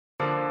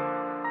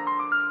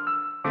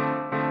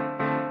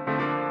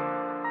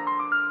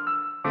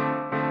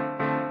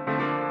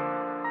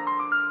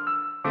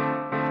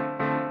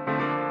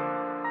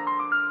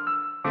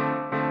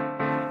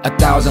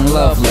1,000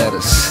 love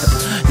letters.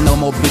 No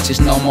more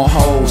bitches, no more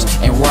hoes.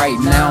 And right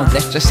now,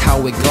 that's just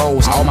how it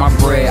goes. All my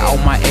bread, all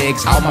my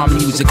eggs, all my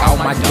music, all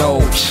my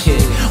dough.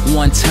 Shit,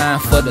 one time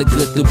for the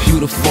good, the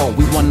beautiful.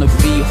 We wanna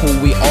be who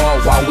we are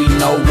while we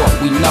know what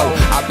we know.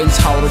 I've been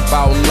taught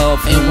about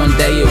love and one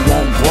day it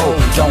won't grow.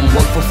 Don't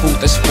work for food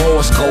that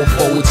spoils, go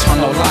for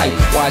eternal life.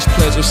 Why is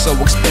pleasure so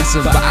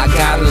expensive, but I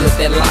gotta live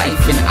that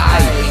life. And I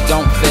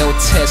don't fail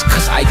tests,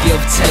 cause I give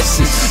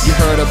tests. You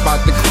heard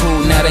about the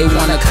crew, now they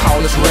wanna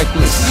call us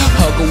reckless.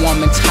 Hug a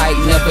woman tight,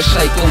 never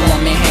shake a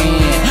woman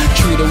hand.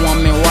 Treat a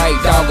woman right,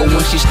 dog,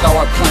 when she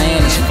start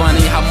playing. It's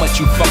funny how much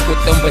you fuck with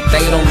them, but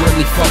they don't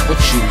really fuck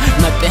with you.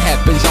 Nothing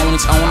happens on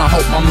its own, I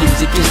hope my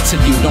music gets to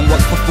you. Don't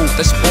work for food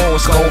that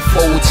spoils, go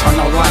for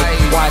eternal life.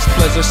 Why is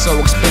pleasure so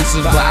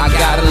expensive, but I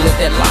gotta live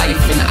that life.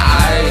 And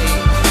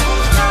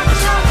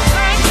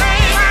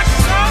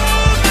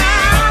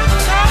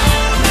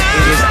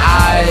it is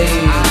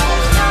I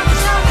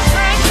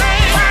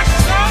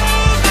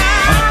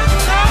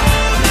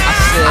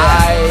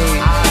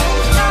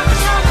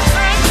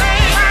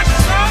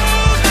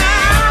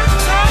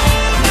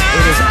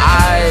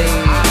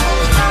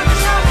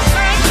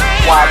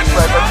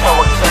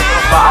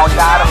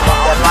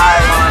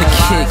the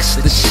kicks,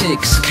 the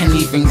chicks can't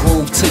even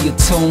groove to your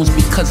tunes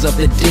because of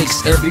the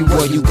dicks.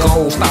 Everywhere you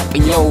go,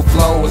 stopping your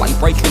flow like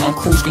breaking on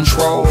cruise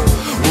control.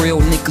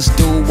 Real niggas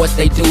do what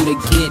they do to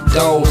get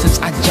dough. Since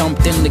I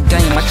jumped in the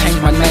game, I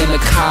changed my name to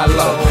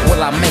Kaloh.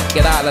 Will I make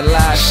it out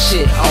alive?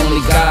 Shit,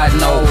 only God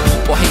knows.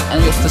 People hate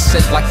on your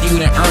success like you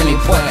didn't earn it,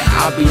 but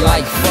I'll be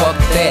like, fuck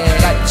that.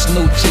 Got this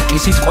new chick and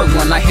she's great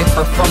when I hit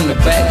her from the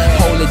back.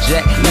 Holy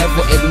jack,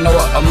 never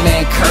ignore a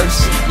man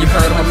curse. You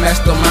heard of a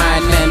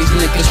mastermind, man, these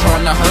niggas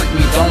trying to hurt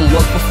me. Don't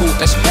work for food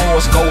that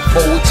spoils, go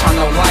for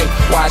eternal life.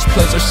 Why is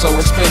pleasure so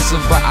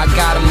expensive, but I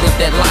gotta live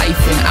that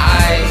life. And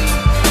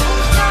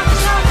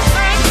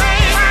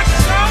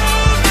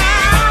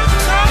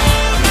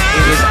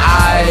it is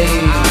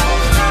I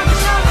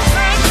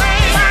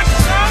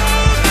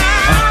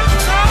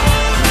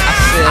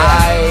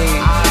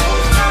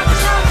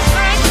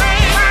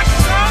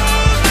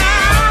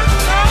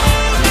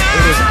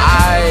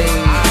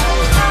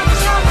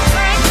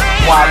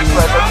why is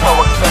pleasure so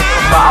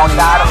expensive, but I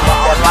gotta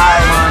live that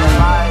life.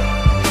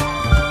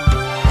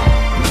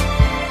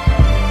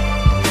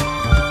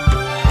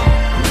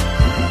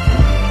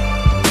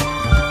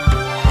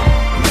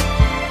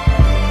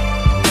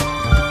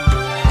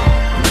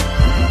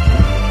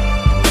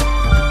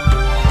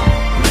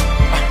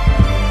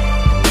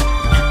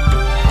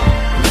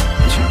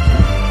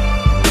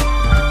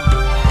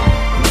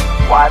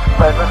 Why is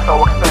pleasure so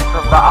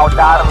expensive, but I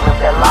gotta live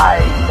that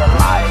life.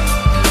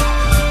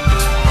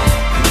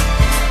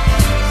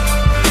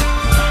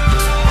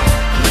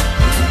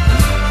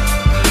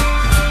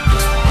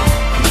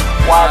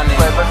 Why is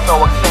pleasure so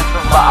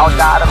expensive, but I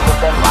gotta live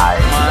that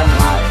life.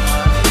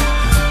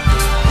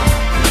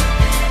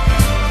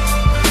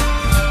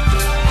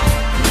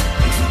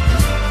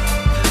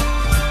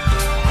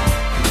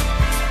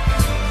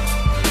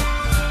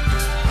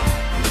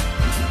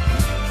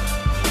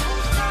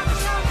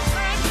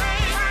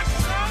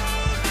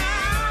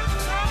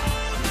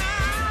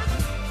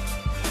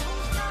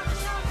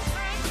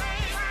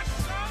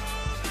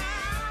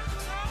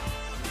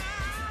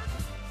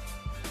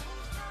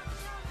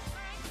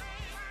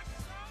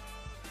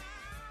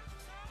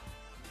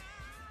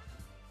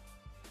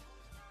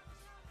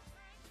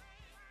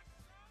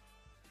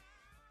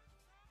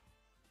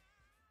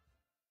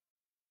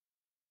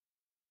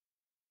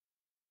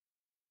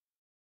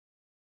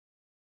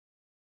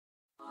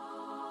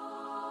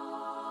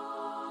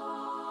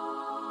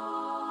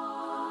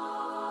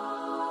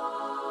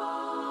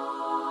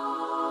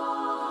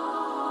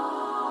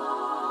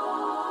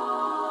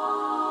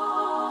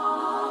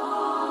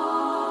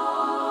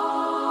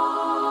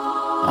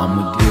 I'm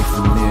a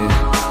different nigga,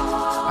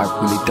 I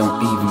really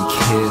don't even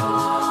care.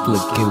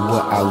 Look at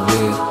what I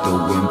wear, the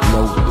wind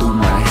blow through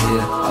my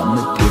hair. I'm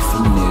a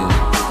different nigga,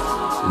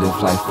 live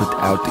life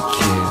without the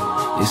care.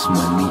 It's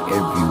money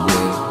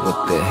everywhere,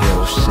 what the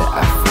hell shit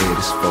I fear.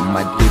 It's for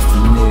my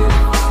different nigga,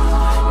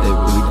 they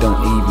really don't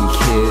even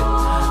care.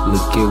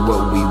 Look at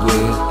what we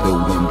wear, the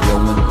wind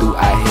blowing through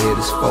our hair.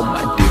 It's for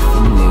my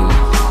different nigga,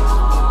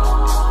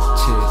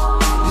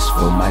 it's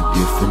for my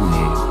different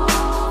nigga.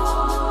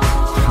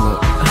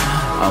 Look,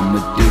 I'm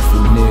a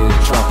different nigga,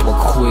 drop a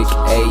quick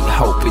 8,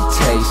 hope it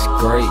tastes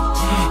great.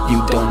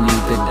 You don't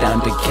need the dime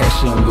to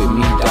cash in with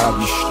me, dog,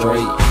 you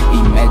straight.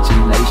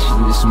 Imagination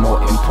is more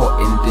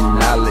important than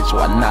knowledge.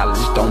 Why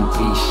knowledge don't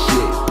be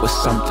shit, but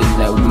something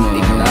that we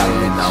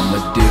acknowledge. I'm a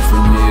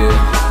different nigga,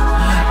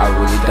 I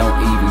really don't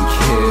even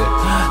care.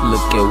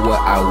 Look at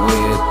what I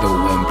wear, the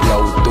wind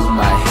blow through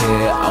my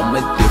hair. I'm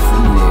a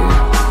different nigga,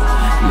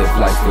 live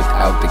life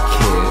without the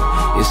care.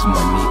 It's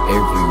money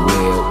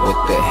everywhere, what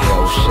the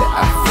hell shit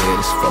I fear.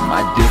 It's for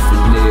my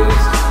different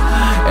niggas,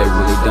 they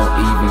really don't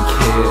even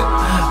care.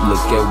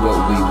 Look at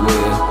what we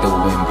wear, the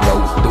wind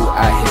blow through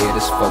our hair.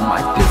 It's for my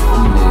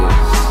different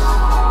niggas,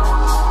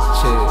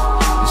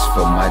 it's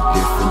for my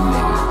different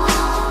niggas.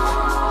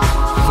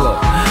 Look,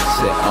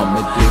 said I'm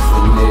a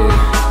different nigga.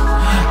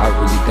 I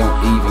really don't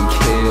even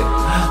care.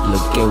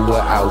 Look at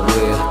what I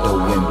wear, the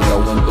wind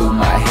blowing through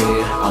my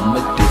hair. I'm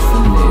a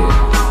different nigga.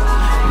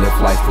 Live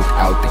life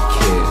without the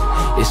care.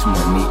 It's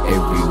money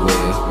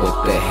everywhere. What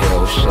the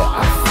hell should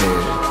I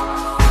fear?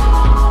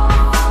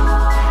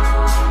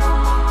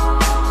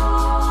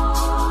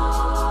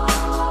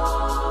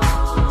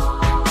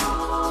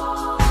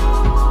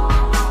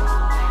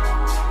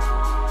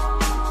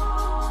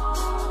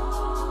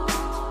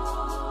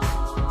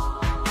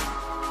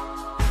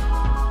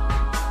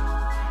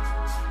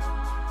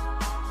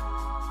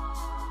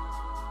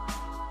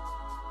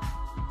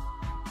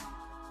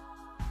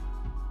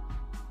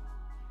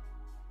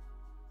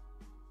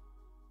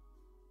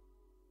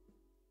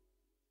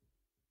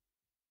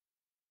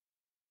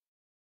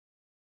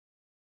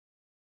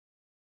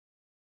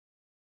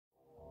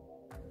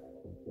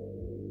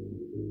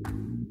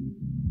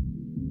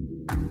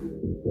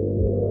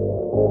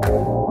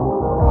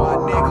 My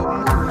nigga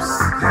Moose.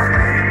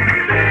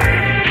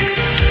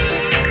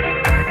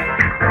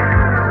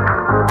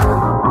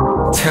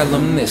 Tell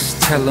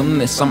them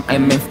this, I'm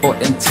aiming for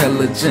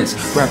intelligence.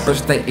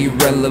 Rappers, they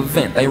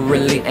irrelevant, they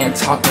really ain't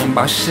talking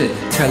about shit.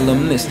 Tell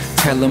them this,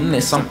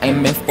 I'm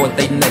aiming for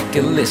they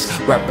naked list.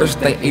 Rappers,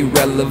 they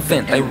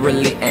irrelevant, they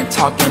really ain't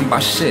talking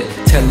about shit.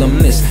 Tell them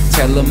this,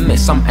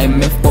 I'm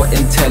aiming for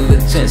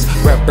intelligence.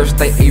 Rappers,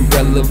 they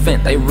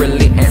irrelevant, they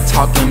really ain't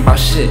talking about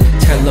shit.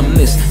 Tell them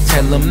this,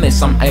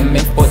 I'm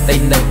aiming for they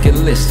naked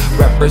list.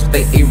 Rappers,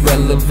 they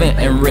irrelevant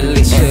and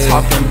really ain't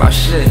talking about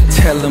shit.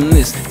 Tell them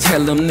this,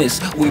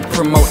 we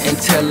promote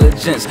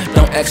intelligence.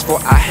 Don't ask for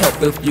our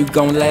help if you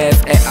gon'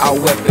 laugh at our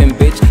weapon,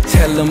 bitch.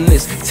 Tell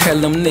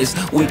them this,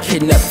 we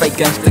kidnap fake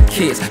gangsta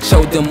kids.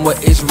 Show them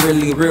what is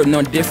really real,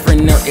 no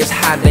different, now it's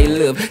how they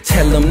live.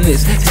 Tell them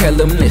this,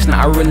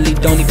 now I really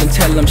don't even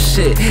tell them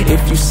shit.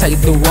 If you say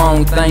the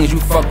wrong things, you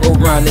fuck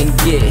around and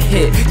get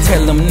hit.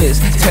 Tell them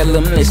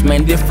this,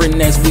 man,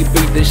 different as we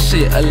beat the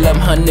shit.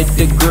 1100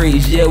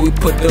 degrees, yeah, we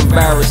put the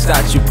virus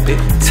out you, bitch.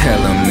 Tell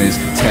them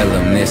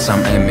this,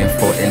 I'm aiming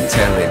for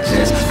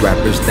intelligence.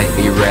 Rappers, they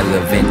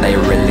irrelevant, they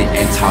really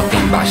ain't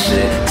talking about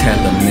shit. Tell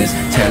them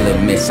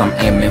this, I'm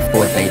aiming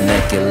for they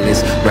naked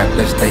list.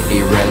 Rappers, they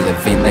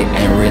irrelevant, they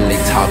ain't really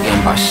talking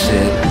about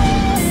shit.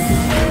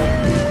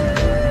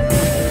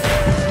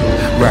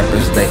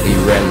 Rappers, they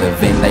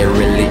irrelevant, they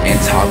really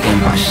ain't talking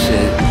about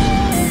shit.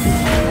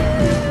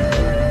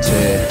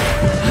 Yeah.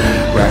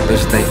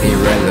 Rappers, they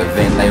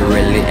irrelevant, they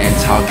really ain't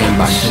talking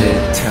about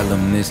shit. Tell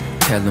them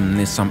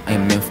this, I'm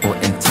aiming for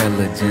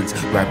intelligence.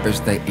 Rappers,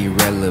 they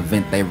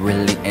irrelevant, they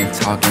really ain't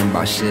talking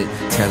about shit.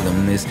 Tell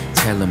them this,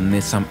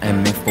 I'm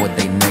aiming for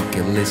they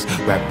naked list.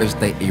 Rappers,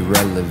 they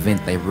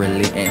irrelevant, they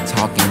really ain't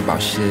talking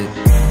about shit.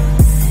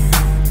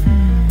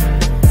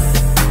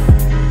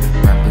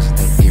 Rappers,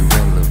 they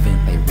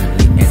irrelevant, they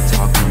really ain't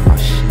talking about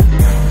shit.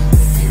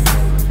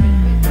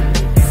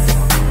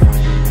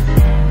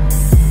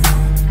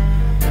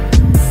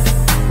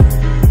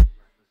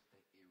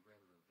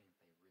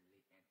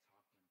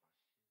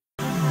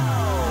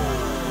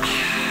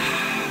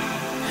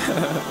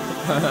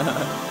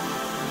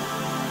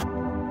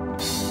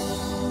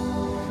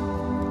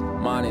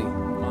 Money,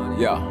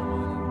 yeah.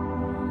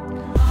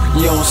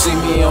 You don't see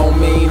me, don't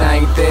mean I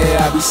ain't there.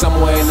 I be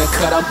somewhere in the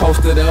cut, I'm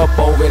posted up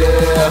over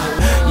there.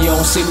 You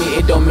don't see me,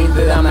 it don't mean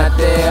that I'm not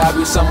there. I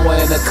be somewhere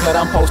in the cut,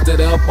 I'm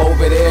posted up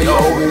over there. You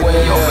over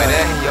where? He over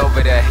there, he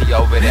over there, he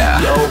over there.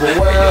 You over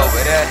where? He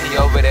over there, he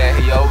over there,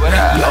 he over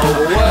there. You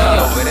over where? He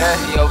over there,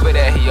 he over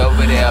there, he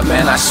over there.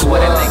 Man, I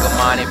swear that nigga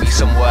money be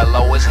somewhere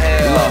low as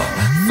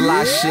hell.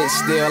 Fly shit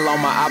still on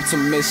my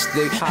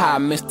optimistic. Hi,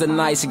 Mr.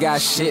 Nice Guy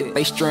shit.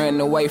 They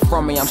straying away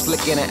from me, I'm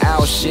slicking it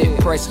out shit.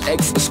 Press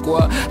X to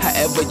square,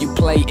 however you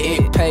play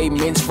it.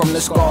 Payments from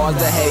the scars,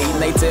 the hate,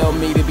 and they tell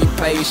me to be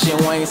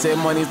patient. Wayne said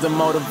money's the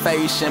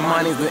motivation,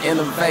 money's the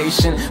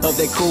innovation of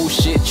that cool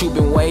shit you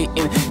been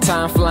waiting.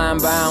 Time flying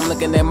by, I'm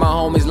looking at my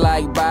homies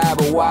like bye,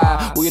 but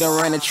why? We done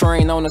ran a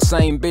train on the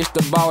same bitch,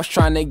 the boss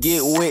trying to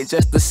get with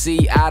just to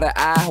see eye to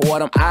eye.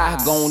 What am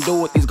I gonna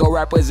do with these go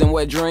rappers and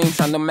wet dreams?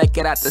 Trying to make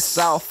it out the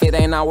south, it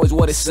ain't always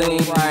what it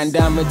seems. Riding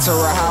down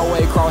Ventura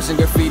Highway, crossing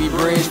Graffiti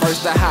Bridge.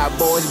 First the hot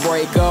boys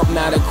break up,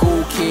 now the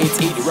cool kids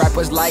eat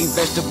rappers like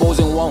vegetables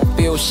and won't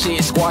feel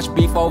shit. Squash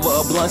beef over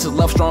a blunt, is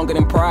love stronger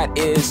than pride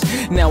is.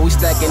 Now we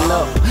stacking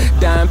up,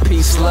 dime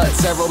piece slut.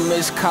 Several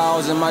missed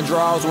calls in my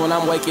drawers when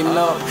I'm waking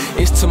up.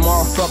 It's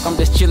tomorrow, fuck, I'm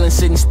just chilling,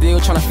 sitting still,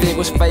 trying to figure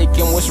what's fake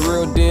and what's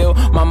real deal.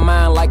 My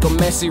mind like a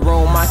messy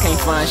room, I can't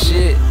find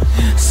shit.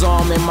 So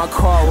I'm in my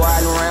car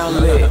riding around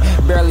lit,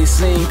 barely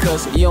seen,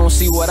 cause you don't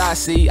see what I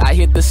see. I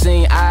hit the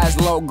scene, eyes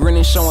low,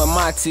 grinning, showing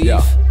my teeth.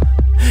 Yeah.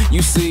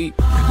 You see,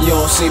 you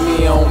don't see me,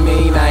 don't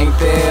mean I ain't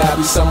there. I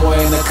be somewhere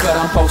in the cut,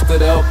 I'm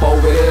posted up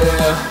over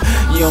there.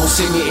 You don't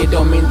see me, it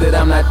don't mean that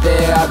I'm not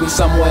there. I be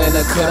somewhere in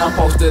the cut, I'm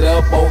posted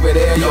up over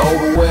there. You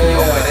over where? He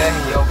over there,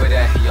 he over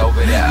there, he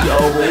over there. You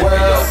over where?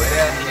 He over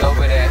there, he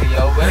over there, he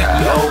over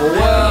there. You over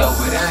where? He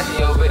over there,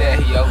 he over there,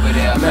 he over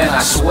there. Man,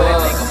 I swear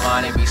that nigga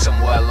money be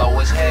somewhere low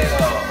as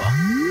hell.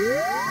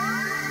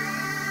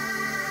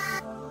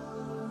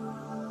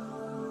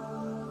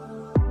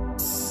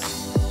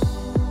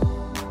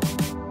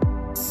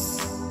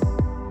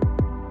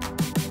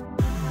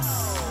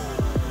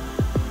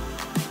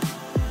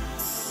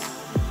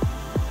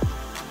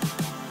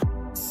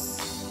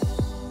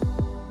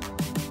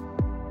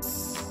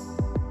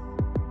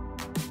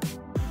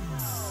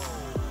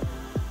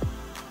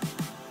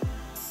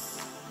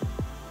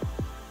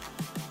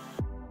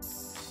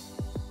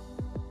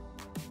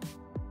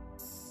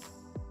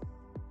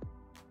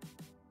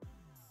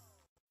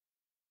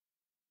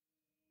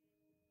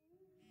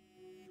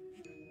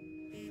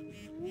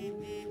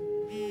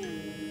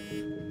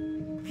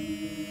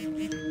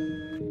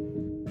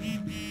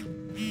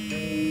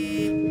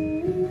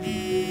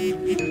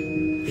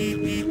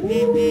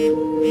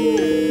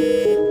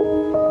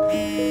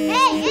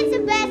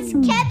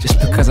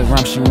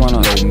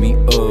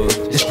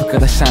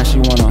 shine, she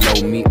wanna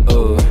blow me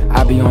up.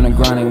 I be on the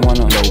grind, they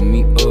wanna blow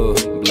me up,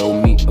 blow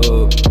me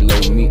up,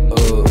 blow me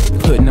up.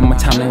 Putting in my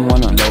time, they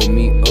wanna blow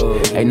me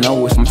up. They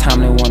know it's my time,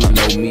 they wanna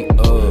blow me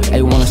up.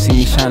 They wanna see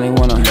me shine, they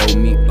wanna blow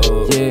me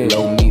up, yeah,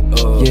 blow me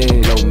up,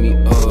 yeah, blow me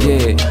up,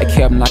 yeah. They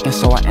kept knocking,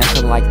 so I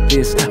answered like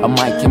this. A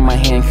mic in my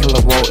hand,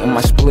 killer roll in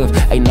my spliff.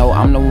 They know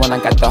I'm the one, I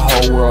got the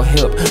whole world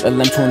hip. A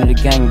limb to the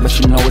gang, but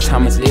you know what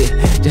time is it.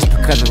 Just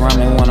because I rhyme,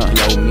 they wanna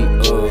blow me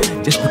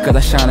up. Just because I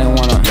shine, they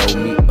wanna blow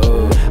me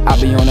up. I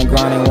be on the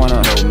ground, they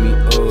wanna blow me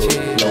up,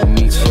 blow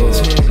me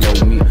up,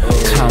 blow me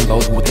up. Time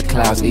goes with the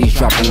clouds,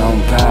 eavesdropping on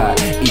God.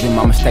 Even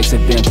my mistakes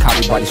have been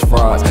copied by these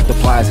frauds. The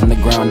flies in the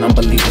ground,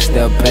 unbelievers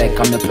step back.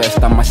 I'm the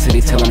best on my city,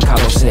 tell them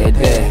Kaloh said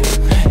that.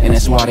 And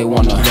that's why they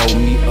wanna blow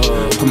me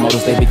up.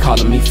 Promoters, they be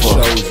calling me for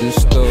shows and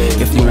stuff.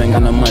 If you ain't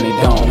got no money,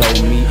 don't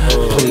blow me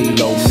up. Please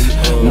blow me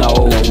up, no,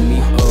 blow me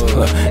up.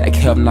 They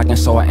kept knocking,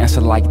 so I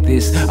answered like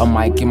this. A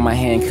mic in my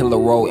hand, killer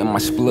roll in my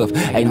spliff.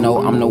 They know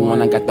I'm the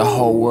one, I got the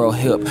whole world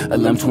hip. A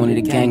limb 20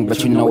 the gang,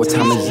 but you know what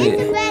time is it.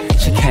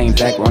 She came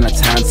back around the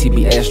time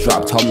TBS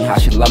dropped. Told me how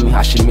she loved me,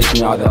 how she missed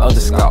me, all the other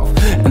scoff.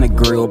 In the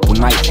grill,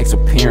 night takes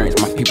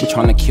appearance. My people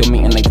tryna kill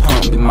me and they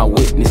pump, be my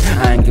witness.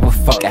 I ain't give a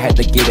fuck, I had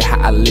to get it how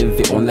I live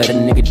it. Won't let a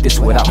nigga diss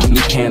without me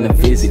paying a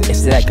visit. They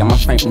said I got my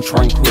frame from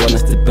tranquil and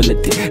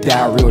stability.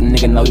 Die real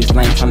nigga, know these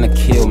lames tryna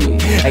kill me.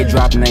 They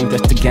drop names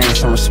just to gain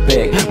some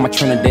respect. My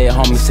Trinidad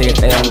homie said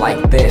they don't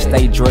like that.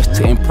 Stay dressed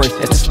to impress,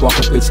 that's the spark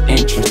of bitch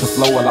entrance. The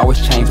flow will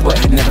always change,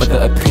 but never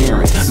the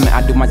appearance. Man,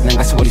 I do my thing,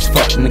 I swear these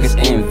fuck niggas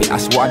envy. I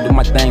swear I do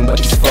my thing, but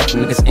these fuck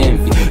niggas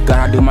envy. God,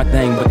 I do my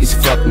thing, but these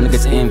fuck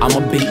niggas envy.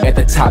 I'ma be at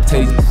the top,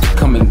 tell these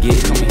come and get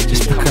me.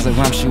 Just because I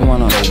rhyme, she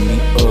wanna blow me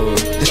up.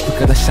 Just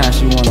because I shine,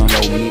 she wanna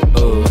blow me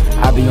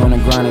up. I be on the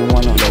grind, they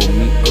wanna blow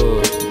me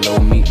up, blow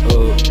me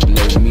up,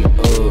 blow me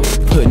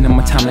up. Putting in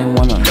my time, they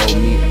wanna blow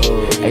me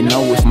up. They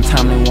know it's my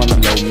time, they wanna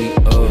blow me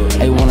up.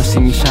 They wanna see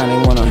me shine,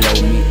 they wanna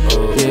blow me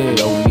up, yeah,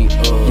 blow me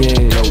up,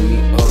 yeah, blow me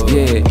up,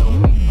 yeah.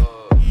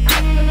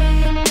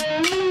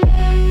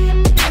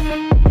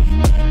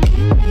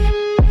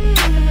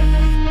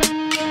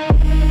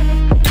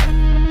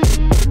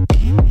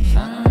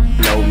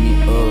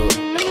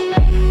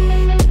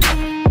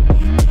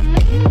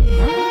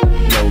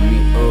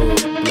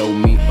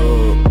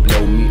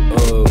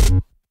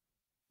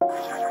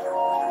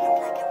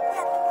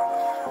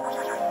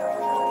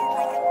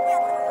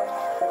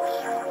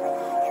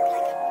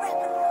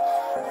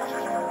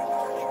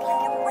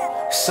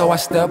 So I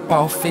step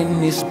off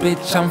in this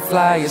bitch, I'm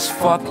fly as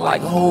fuck,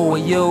 like who are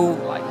you?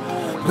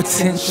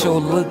 Potential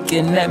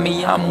looking at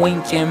me, I'm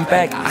winking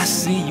back, I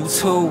see you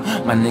too.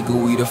 My nigga,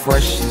 we the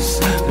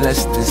freshest,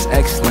 bless this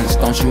excellence.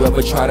 Don't you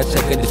ever try to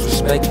take a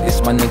disrespect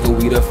this. My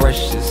nigga, we the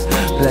freshest,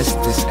 bless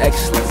this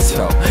excellence.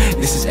 Yo,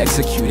 this is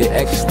executed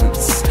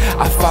excellence.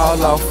 I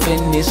fall off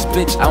in this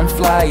bitch, I'm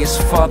fly as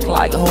fuck,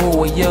 like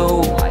who are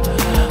you?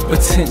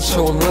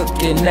 Potential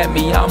looking at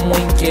me, I'm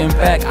winking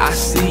back, I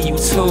see you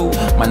too.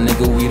 My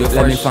nigga, we the first.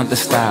 Let me flaunt the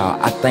style,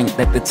 I think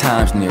that the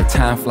time's near.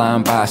 Time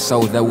flying by,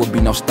 so there will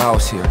be no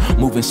stalls here.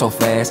 Moving so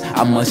fast,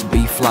 I must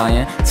be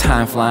flying.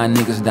 Time flying,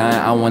 niggas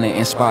dying, I wanna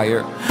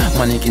inspire.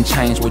 Money can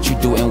change what you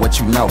do and what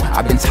you know.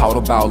 I've been taught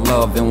about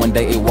love and one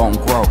day it won't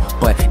grow,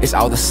 but it's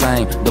all the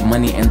same, the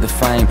money and the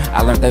fame.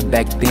 I learned that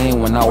back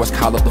then when I was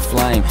Kaloh the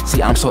Flame.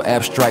 See, I'm so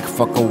abstract,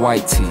 fuck a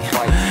white tee.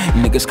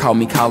 Niggas call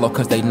me Kaloh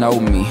cause they know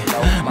me.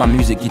 My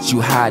music gets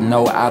you high,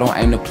 no, I don't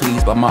aim to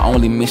please, but my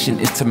only mission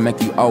is to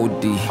make you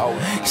OD.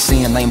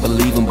 Seeing ain't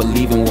believing,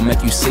 believing will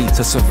make you see.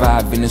 To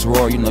survive in this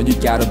world, you know you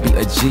gotta be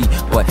a G.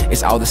 But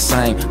it's all the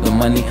same, the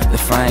money, the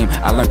fame.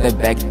 I learned that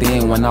back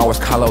then when I was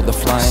Kaloh the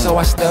Flame. So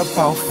I step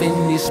off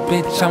in this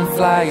bitch, I'm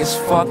fly as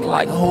fuck,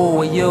 like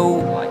who are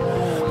you?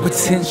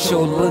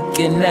 Potential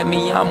looking at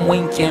me, I'm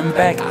winking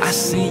back, I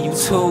see you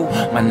too.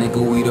 My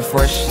nigga, we the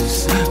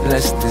freshest,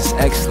 bless this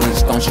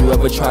excellence. Don't you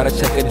ever try to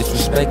check or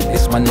disrespect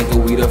this. My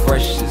nigga, we the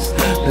freshest,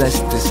 bless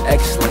this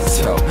excellence.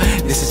 Yo,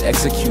 this is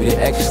executed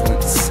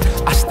excellence.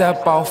 I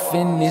step off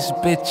in this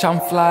bitch,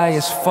 I'm fly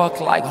as fuck,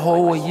 like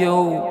who are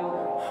you?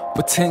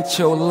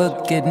 Potential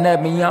looking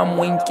at me, I'm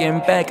winking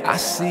back, I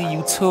see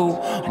you too.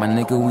 My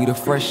nigga, we the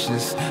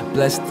freshest,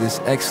 bless this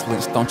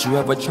excellence. Don't you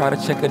ever try to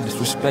check or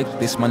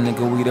disrespect this. My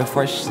nigga, we the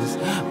freshest,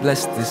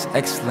 bless this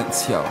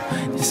excellence. Yo,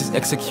 this is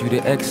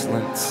executed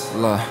excellence.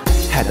 Look,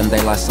 had them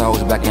daylight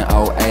souls back in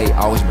 08.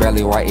 I was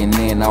barely writing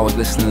in, I was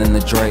listening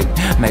to Drake.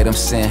 Made them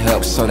send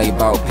help, so they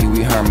bought Pee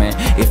Wee Herman.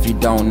 If you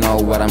don't know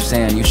what I'm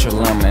saying, you should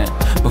learn, man.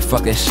 But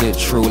fuck that shit,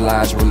 true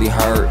lies really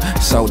hurt.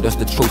 So does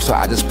the truth, so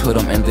I just put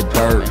them in the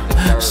dirt.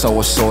 So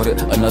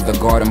assorted, another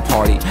garden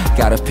party.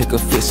 Gotta pick a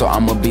fit, so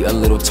I'ma be a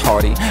little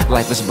tardy.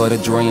 Life is but a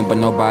dream, but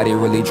nobody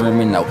really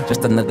dreaming, no.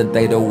 Just another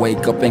day to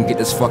wake up and get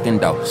this fucking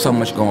dough. So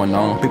much going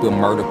on, people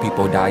murder,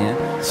 people dying.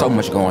 So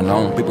much going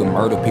on, people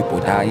murder, people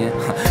dying.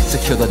 To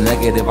kill the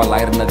negative, I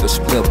light another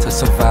split. To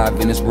survive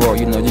in this world,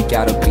 you know you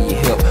gotta be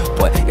hip.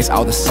 But it's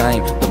all the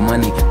same, the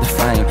money, the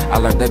fame. I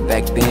learned that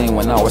back then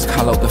when I was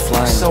Kaloh the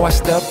Flame. So I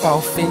step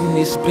off in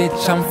this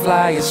bitch, I'm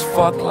fly as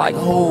fuck, like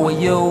who are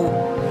you?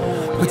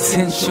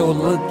 potential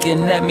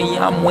looking at me,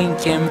 I'm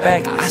winking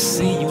back. I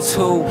see you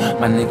too,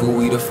 my nigga,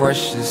 we the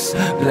freshest.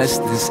 Bless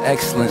this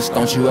excellence,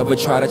 don't you ever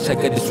try to check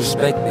or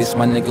disrespect this.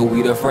 My nigga,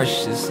 we the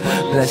freshest.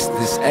 Bless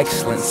this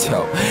excellence,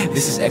 yo,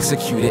 this is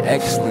executed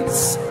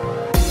excellence.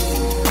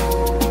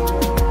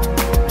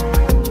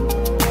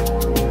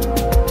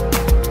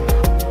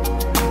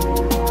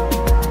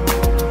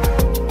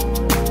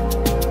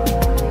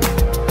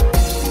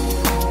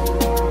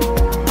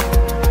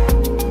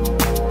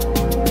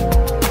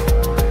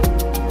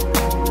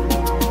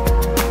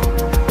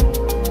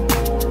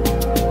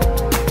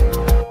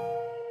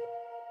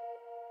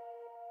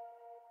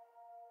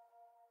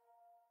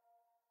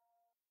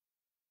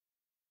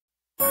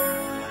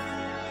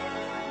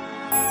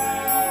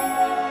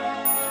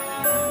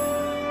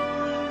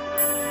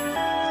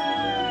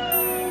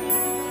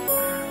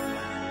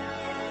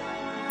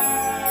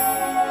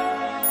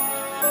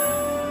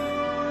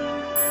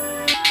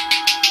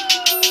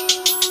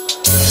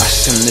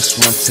 This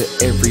one to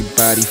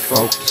everybody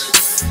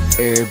focused.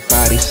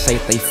 Everybody say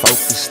they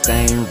focused,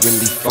 they ain't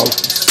really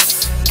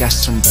focused. Got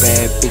some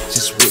bad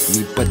bitches with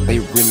me, but they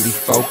really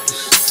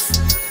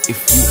focused.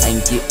 If you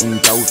ain't getting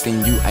dough,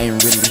 then you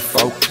ain't really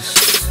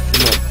focused.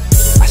 Look,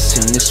 I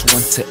send this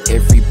one to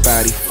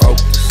everybody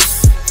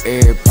focused.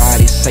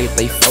 Everybody say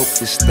they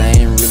focused,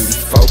 they ain't really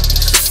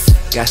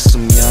focused. Got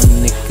some young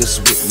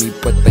niggas with me,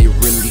 but they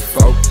really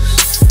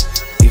focused.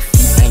 If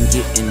you ain't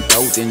getting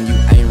dough, then you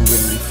ain't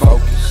really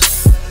focused.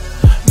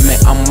 Man,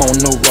 I'm on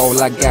the roll,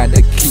 I gotta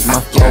keep my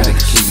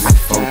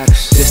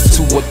focus. Just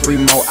 2 or 3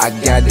 more, I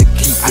gotta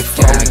keep it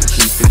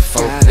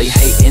focused. They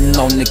hating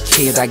on the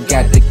kid, I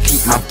gotta keep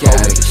my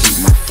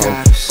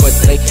focus. But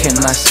they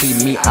cannot see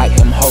me, I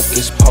am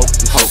hocus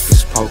pocus,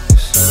 hocus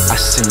pocus. I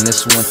send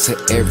this one to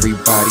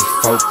everybody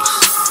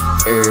focused.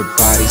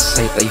 Everybody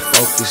say they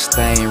focused,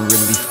 they ain't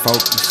really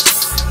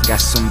focused.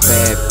 Got some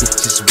bad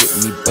bitches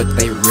with me, but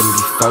they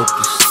really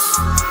focused.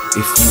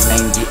 If you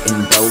ain't getting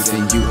dough,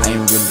 then you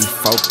ain't really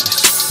focused.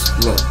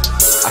 Look,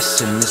 I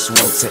send this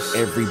one to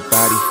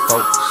everybody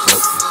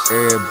focused.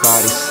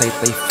 Everybody say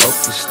they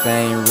focused,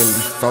 they ain't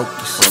really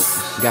focused.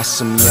 Got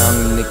some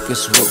young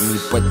niggas with me,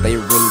 but they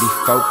really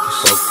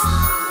focused.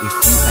 If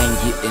you ain't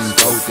getting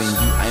dough, then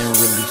you ain't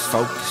really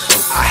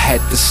focused. I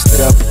had to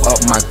step up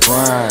my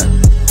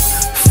grind.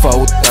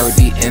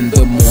 4:30 in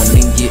the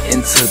morning, get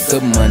into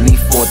the money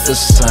for the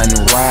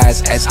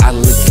sunrise. As I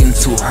look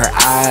into her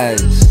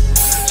eyes,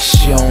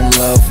 she don't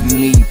love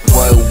me,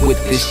 but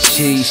with this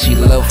cheese, she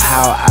love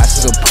how I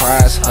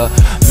surprise her.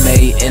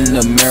 Made in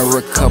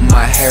America,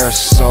 my hair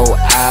so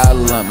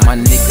island. My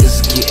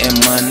niggas getting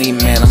money,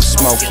 man, I'm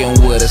smoking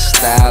with a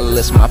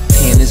stylist. My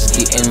pen is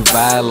getting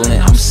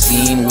violent, I'm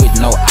seeing with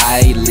no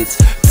eyelids.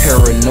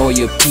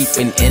 Paranoia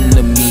peeping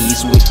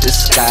enemies with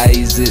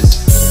disguises.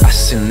 I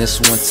send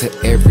this one to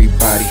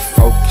everybody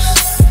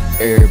focused.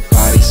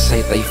 Everybody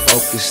say they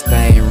focused,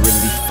 they ain't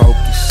really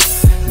focused.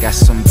 Got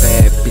some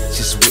bad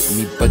bitches with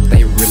me, but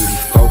they really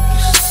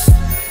focused.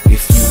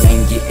 If you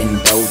ain't getting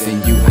dough, then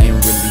you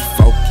ain't really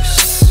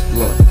focused.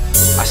 Look,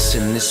 I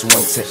send this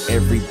one to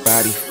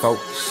everybody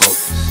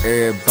focused.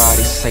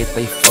 Everybody say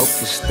they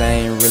focused,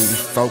 they ain't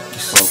really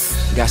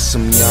focused. Got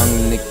some young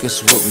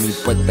niggas with me,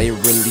 but they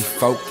really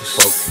focused.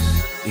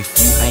 If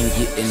you ain't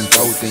getting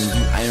dough, then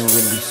you ain't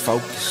really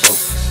focused.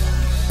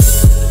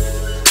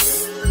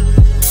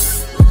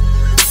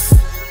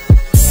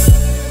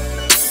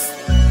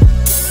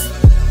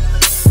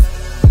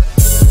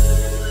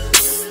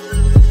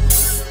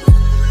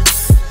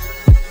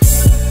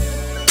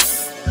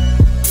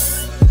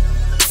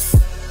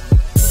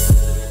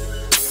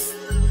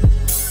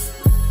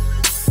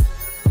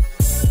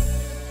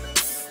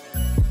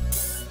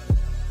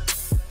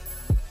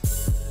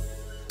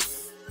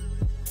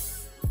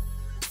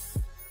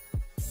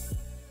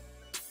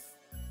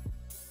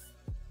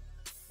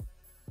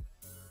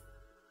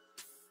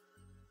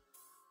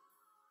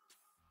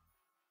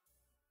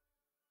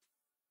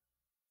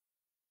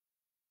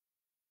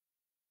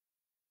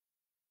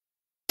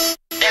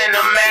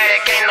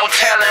 Ain't no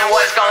telling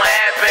what's gonna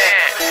happen.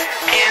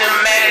 In the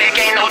medic,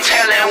 ain't no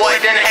telling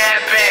what done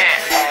happen.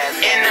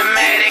 In the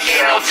medic,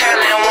 ain't no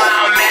telling why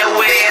I'm at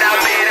with it. I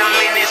bet I'm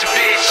in this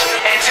bitch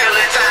until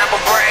it's time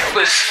for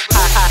breakfast.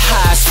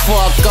 High as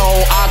fuck,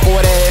 old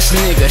awkward ass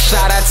nigga.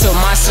 Shout out to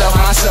myself,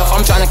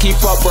 I'm trying to keep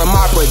up with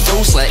my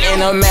producer. In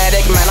a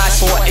medic, man, I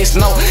swear it's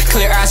no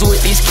clear eyes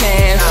with these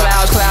cans.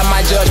 Clouds cloud my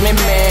judgment,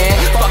 man.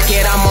 Fuck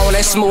it, I'm on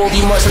that smooth,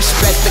 you must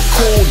respect the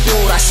cool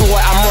dude. I swear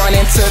I'm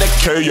running to the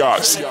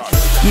chaos.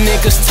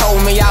 Niggas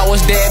told me I was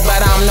dead, but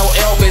I'm no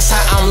Elvis,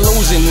 how I'm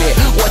losing it.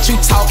 What you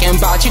talking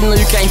about? You know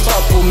you can't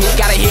fuck with me.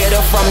 Gotta hit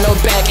her from the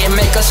back and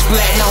make her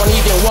splat. Don't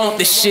even want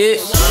the shit.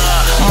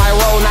 My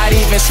roll not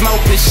even smoke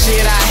this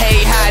shit. I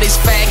hate how these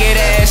faggot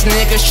ass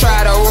niggas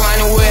try to run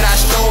with our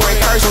story.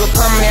 Curse with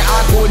permanent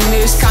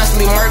awkwardness,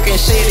 constantly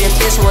murking shit. If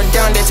it's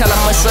redundant, tell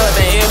them a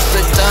southern if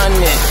the done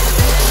it.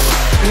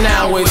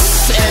 Now it's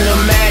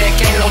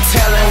cinematic, ain't no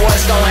telling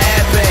what's gonna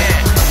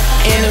happen.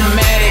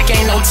 Enigmatic,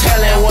 ain't no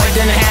telling what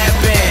done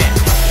happened.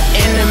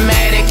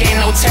 Enigmatic, ain't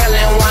no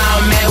telling why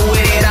I'm at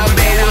with it. I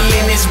bet I'm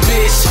in this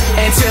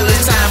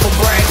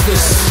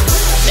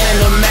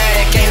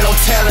Cinematic, ain't no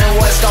telling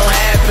what's gon'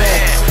 happen.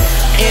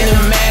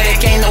 Cinematic,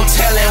 ain't no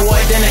telling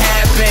what done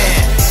happen.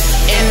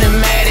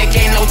 Cinematic,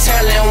 ain't no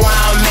telling why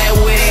I'm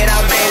at with it.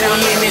 I bet we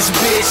in this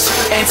bitch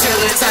until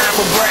it's time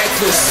for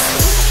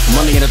breakfast.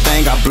 Money in a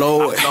thing, I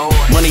blow it.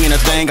 Money in a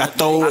thing, I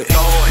throw it.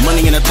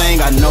 Money in a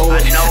thing, I know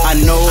it. I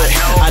know it,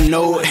 I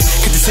know it.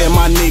 Could you tell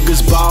my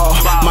niggas ball?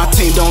 My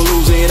team don't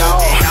lose it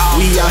all.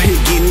 We out here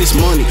getting this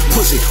money,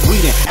 pussy,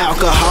 weed and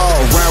alcohol.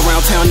 Round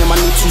round town in my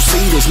new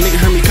two-seaters. Nigga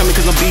heard me coming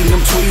cause I'm beating them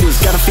tweeters.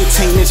 Got a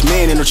 15-inch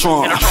man in the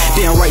trunk.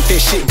 Damn right,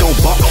 that shit gon'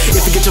 bop.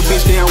 If you get your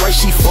bitch, damn right,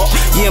 she fuck.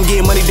 Yeah, I'm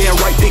getting money, damn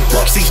right, big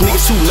bucks. These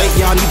niggas too late,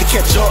 y'all need to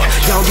catch up.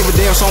 Y'all don't give a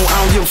damn, so I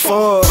don't give a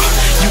fuck.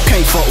 You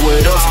can't fuck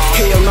with us.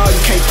 Hell no,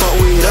 you can't fuck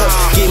with us.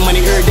 Get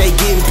money every day,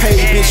 getting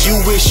paid, bitch. You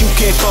wish you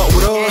can't fuck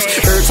with us.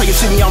 Every time you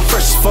see me, I'm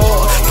fresh as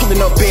fuck.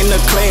 Pulling up in the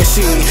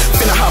classic.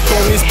 Finna hop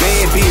on this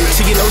bad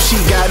bitch. You know she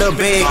got a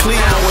bad clip.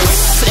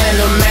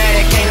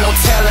 Cinematic, ain't no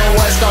telling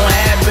what's gon'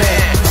 happen.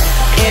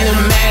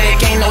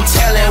 Cinematic, ain't no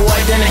telling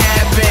what done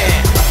happen.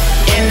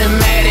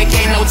 Cinematic,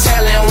 ain't no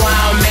telling why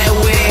I'm at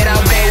with it. I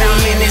bet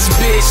we in this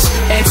bitch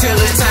until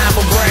it's time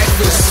for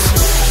breakfast.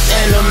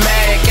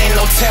 Cinematic, ain't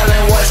no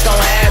telling what's gon'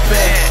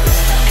 happen.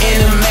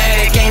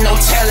 Cinematic, ain't no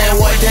telling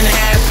what done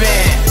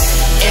happen.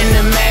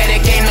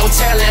 Cinematic, ain't no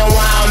telling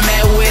why I'm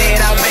at with it.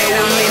 I bet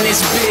we in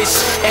this bitch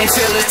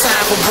until it's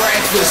time for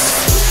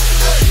breakfast.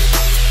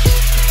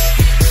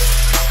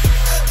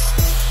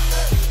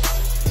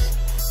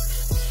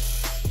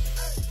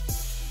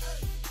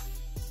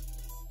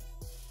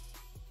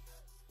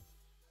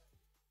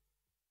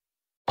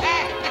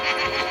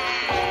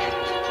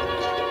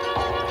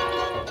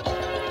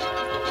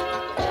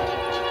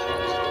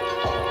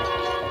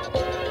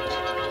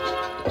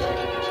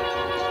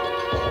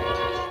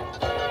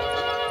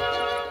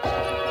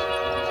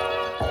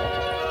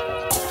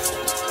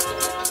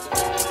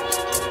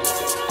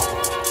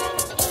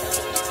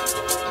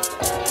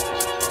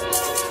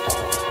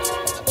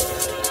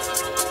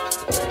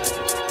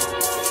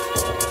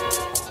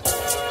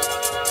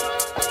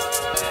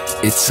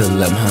 It's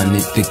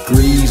 1100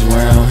 degrees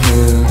round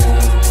here.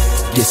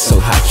 Get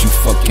so hot you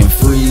fucking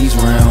freeze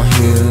round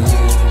here.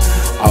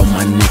 All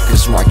my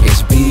niggas rock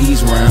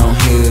SBs round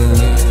here.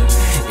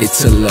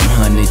 It's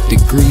 1100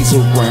 degrees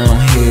around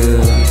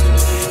here.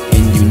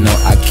 And you know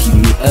I keep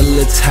me a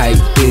little tight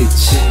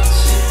bitch.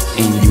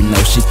 And you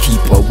know she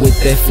keep up with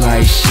that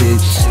fly shit.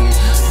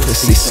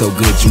 Pussy so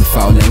good you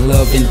fall in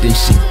love and then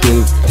she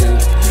dip.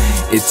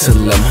 It's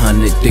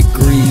 1100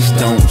 degrees,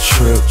 don't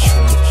trip.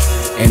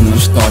 And I'm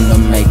starting to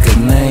make a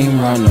name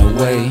round the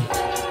way.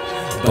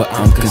 But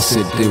I'm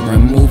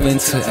considering moving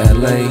to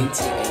LA.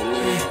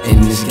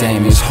 And this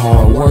game is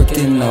hard work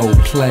and no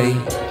play.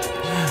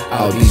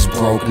 All these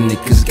broke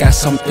niggas got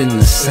something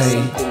to say.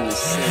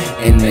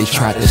 And they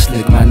tried to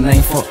slick my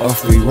name for a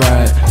free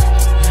ride.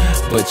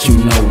 But you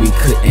know we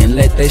couldn't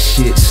let that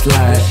shit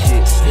slide.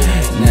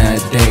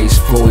 Nowadays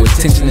for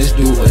attention is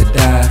do or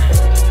die.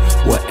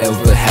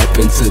 Whatever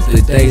happened to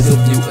the days of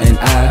you and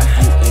I?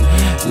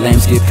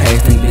 Lames get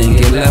passed and then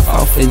get left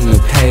off in the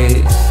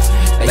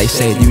past. They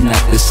say you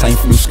not the same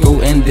from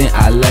school and then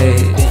I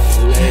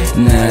laugh.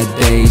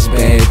 Nowadays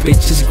bad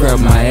bitches grab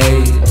my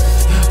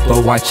ass.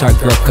 But watch out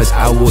girl cause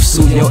I will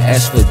sue your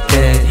ass for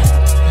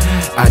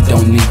that. I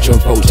don't need your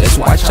vote, just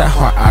watch how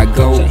hard I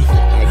go.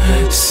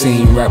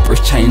 Seen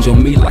rappers change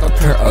on me like a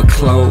pair of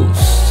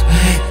clothes.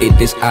 It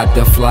is out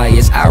the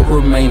flyers, I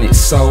remain it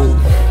so.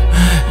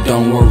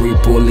 Don't worry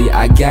bully,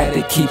 I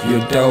gotta keep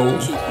your dough.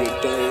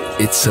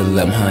 It's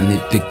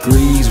 1100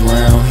 degrees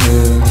round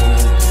here.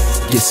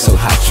 Get so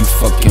hot you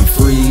fucking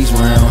freeze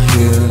round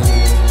here.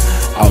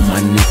 All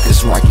my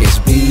niggas rock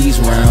SBs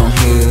round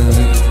here.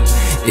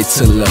 It's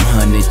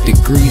 1100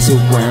 degrees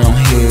around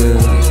here.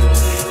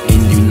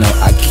 And you know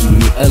I keep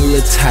me a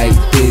little tight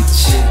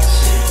bitch.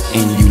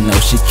 And you know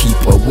she keep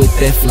up with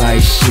that fly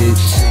shit.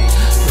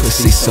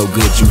 Pussy so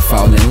good you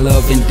fall in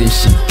love and then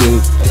she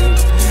dip.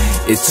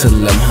 It's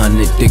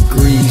 1100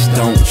 degrees,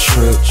 don't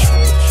trip.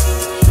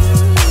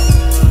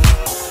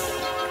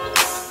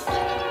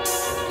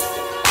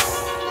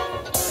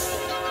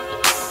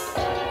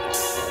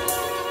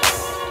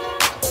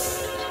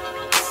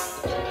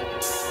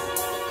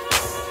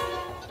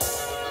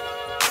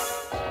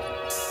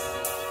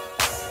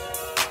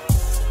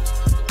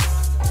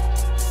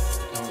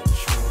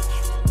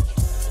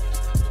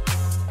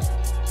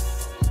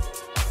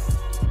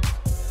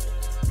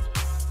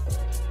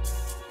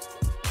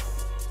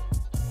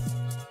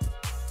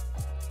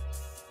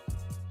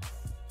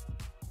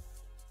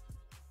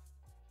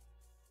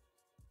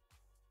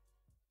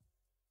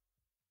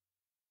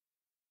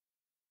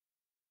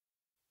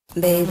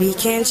 Baby,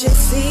 can't you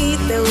see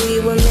that we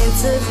were meant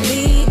to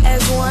be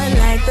as one,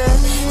 like the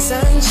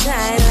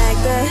sunshine, like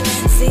the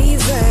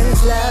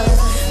seasons, love,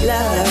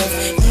 love.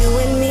 You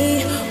and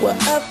me were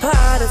a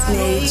part of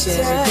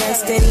nature,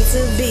 destined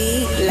to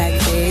be like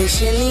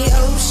fish in the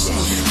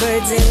ocean,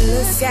 birds in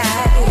the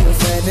sky. No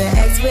further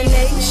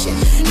explanation,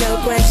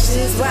 no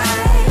questions why.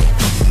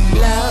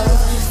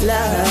 Love,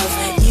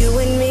 love, you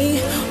and me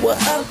we're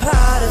a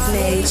part of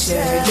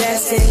nature,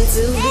 destined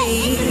to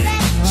be.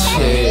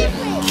 Shit,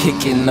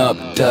 kicking up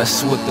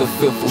dust with the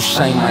fearful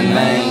shame my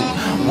name.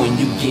 When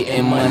you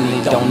getting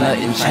money, don't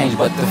nothing change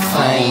but the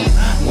fame.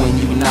 When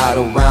you not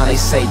around, they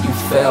say you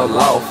fell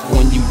off.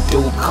 When you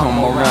do come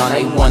around,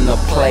 they wanna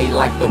play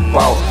like the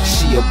boss.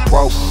 She a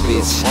broke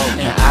bitch,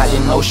 and I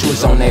didn't know she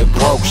was on that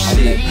broke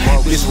shit.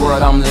 This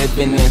world I'm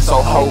living in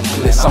so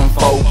hopeless. I'm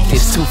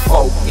focused, too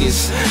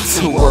focused,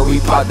 too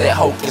worried about that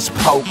hocus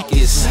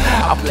pocus.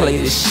 I play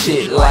this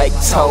shit like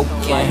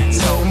token.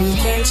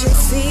 Can't you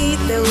see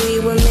that we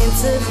were meant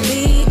to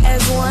be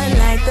as one,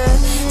 like the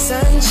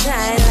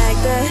sunshine, like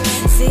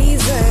the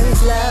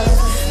seasons?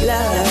 Love,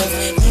 love,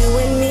 you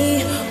and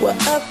me, we're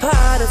a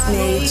part of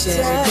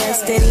nature,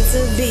 destined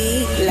to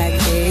be like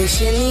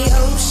fish in the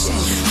ocean,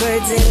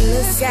 birds in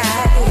the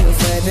sky. No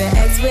further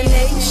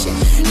explanation,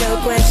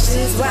 no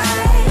questions why.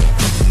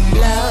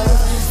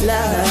 Love,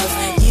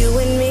 love, you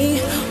and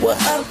me, we're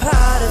a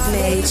part of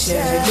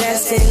nature,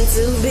 destined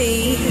to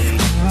be.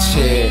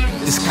 Shit,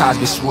 this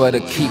Cosby sweater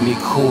keep me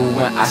cool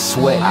when I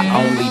sweat. I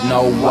only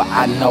know what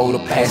I know, the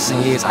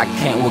passing years I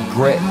can't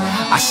regret.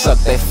 I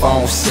sucked that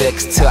phone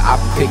sex till I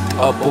picked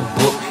up a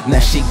book. Now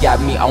she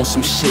got me on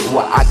some shit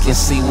where I can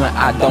see when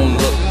I don't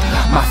look.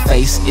 My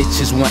face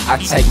itches when I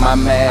take my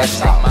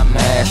mask off.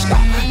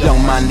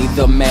 Don't mind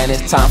either man,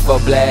 it's time for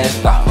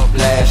blast off.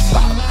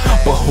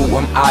 But who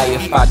am I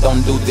if I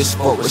don't do this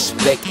for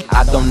respect?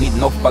 I don't need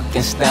no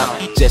fucking stamp,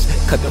 just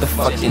cut the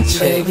fucking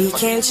check. Baby,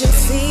 can't you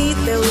see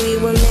that we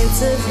were meant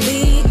to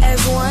be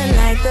as one,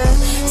 like the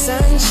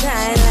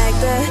sunshine, like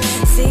the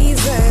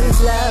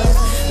seasons? Love,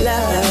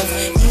 love,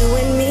 you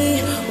and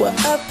me, we're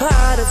a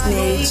part of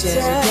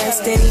nature,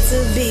 destined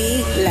to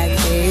be like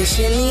fish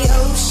in the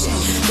ocean,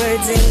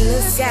 birds in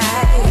the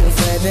sky. No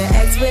further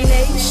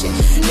explanation,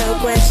 no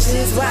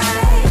questions why.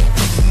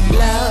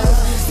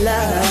 Love,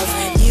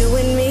 love, you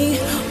and me,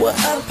 we're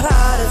a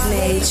part of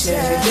nature,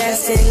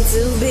 destined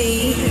to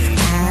be.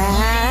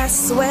 I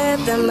swear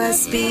there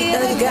must be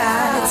a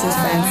God. To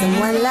find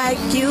someone like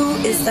you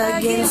is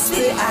against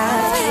the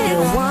odds.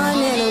 You're one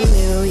in a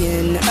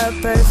million,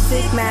 a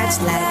perfect match,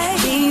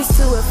 like leaves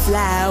to a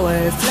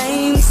flower,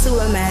 flames to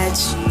a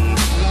match.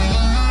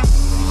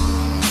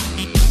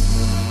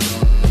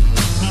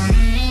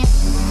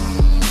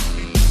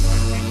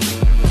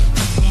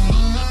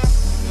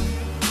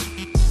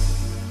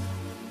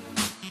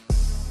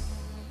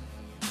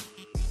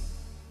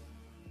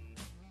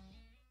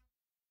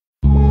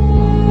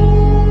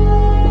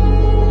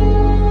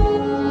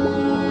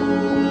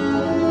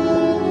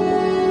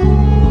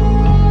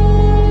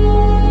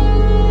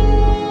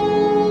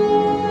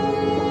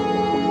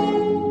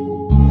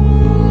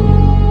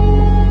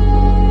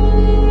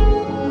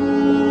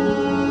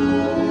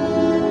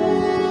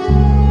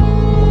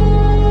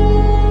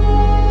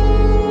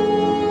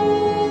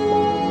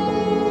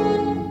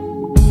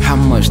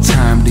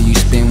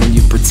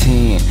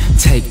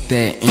 Take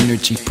that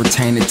energy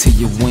pertaining to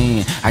your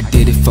win. I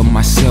did it for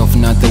myself,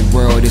 now the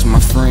world is my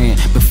friend.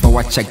 Before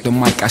I check the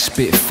mic, I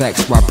spit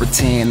facts while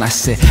pretend. I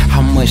said,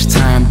 how much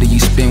time do you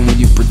spend when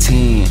you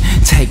pretend?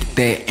 Take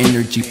that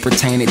energy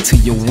pertaining to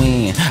your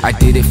win. I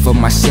did it for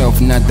myself,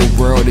 now the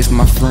world is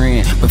my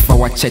friend.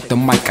 Before I check the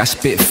mic, I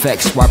spit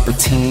facts while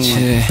pretend.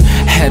 Yeah.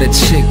 Had a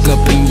chick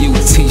up in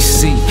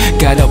UTC,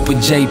 got up with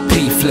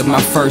JP, flipped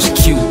my first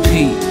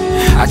QP.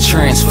 I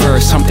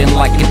transferred something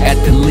like an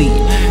athlete.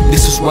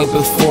 This was way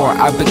before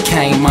I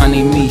became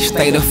money me.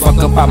 Stay the fuck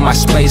up out my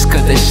space,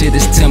 cause that shit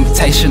is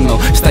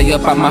temptational. Stay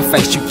up out my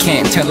face, you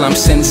can't tell I'm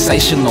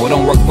sensational.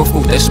 Don't work for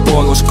food that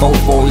spoils, go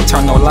for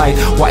eternal life.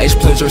 Why is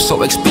pleasure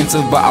so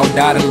expensive, but I'll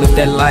die to live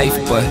that life?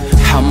 But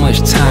how much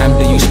time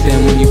do you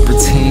spend when you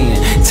pretend?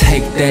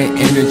 Take that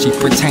energy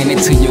pertaining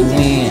to your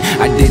win.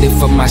 I did it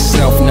for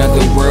myself, now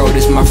the world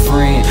is my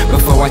friend.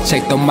 Before I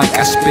check the mic,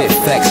 I spit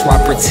facts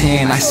while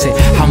pretend. I said,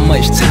 how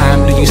much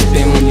time do you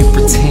spend when you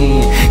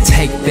pretend?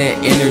 Take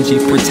that energy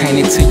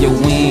pertaining to your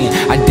win.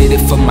 I did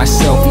it for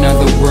myself, now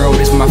the world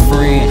is my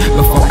friend.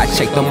 Before I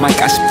check the mic,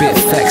 I spit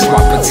facts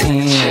while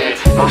pretend.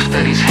 Most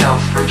of these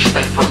health freaks,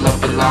 they full of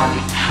baloney.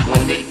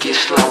 When they get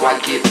slow, I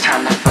get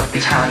time to fuck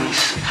these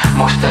honeys.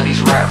 Most of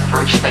these rap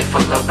freaks, they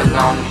full of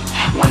baloney.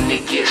 When they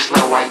get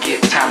slow, I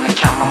get time to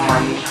count my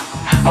money.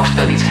 Most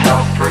of these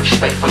health freaks,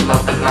 they full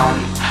of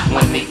baloney.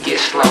 When they get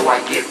slow,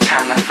 I get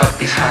time to fuck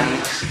these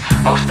honeys.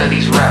 Most of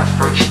these rap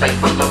freaks, they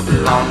full of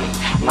baloney.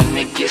 When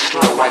they get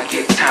slow, I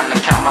get time to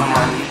count my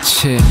money.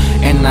 Shit,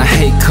 and I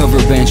hate cover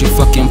bands, you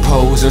fucking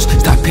posers.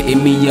 Stop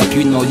hitting me up,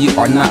 you know you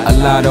are not a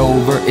lot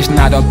over. It's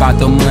not about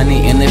the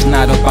money and it's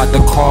not about the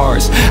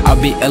cars. I'll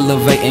be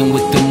elevating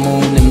with the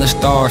moon and the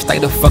stars. Stay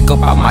the fuck up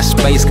out my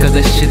space, cause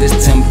this shit is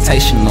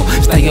temptational.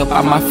 Stay up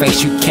out my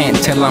face, you can't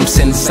tell I'm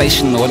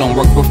sensational. Don't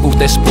work for food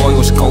that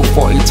spoils, go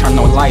for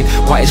eternal life.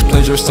 Why is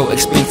pleasure so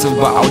expensive,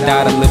 but I'll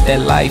die to live that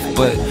life?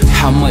 But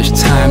how much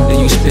time do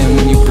you spend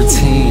when you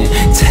pretend?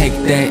 Take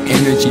that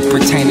energy,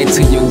 pertain it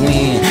to your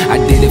win. I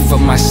did it for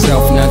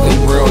myself, now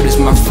the world is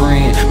my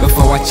friend.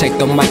 Before I check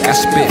the mic, I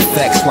spit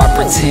facts, why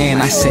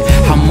pretend? I said,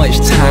 how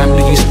much time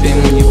do you spend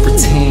when you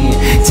pretend?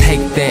 Take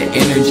that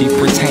energy,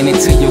 pertain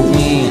it to your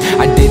win.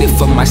 I did it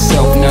for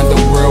myself, now the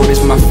world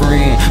is my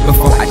friend.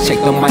 Before I check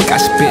the mic, I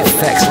spit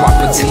facts, why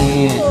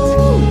pretend?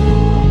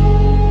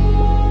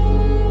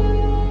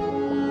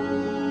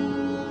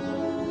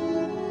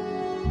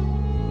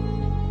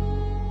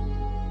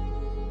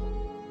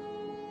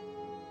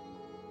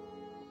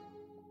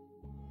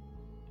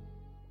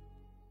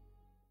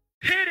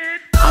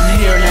 I'm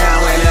here now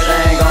and that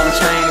ain't gonna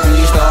change. When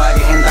you start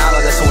getting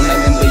dollars, that's when they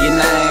remember your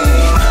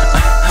name.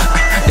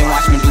 Then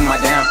watch me do my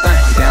damn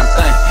thing, damn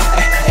thing.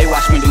 Hey,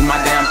 watch me do my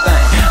damn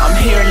thing. I'm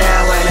here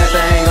now and that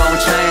ain't gonna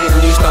change.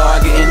 When you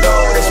start getting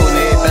dough, that's when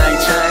everything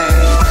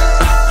change.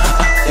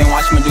 Then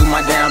watch me do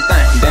my damn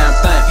thing, damn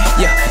thing.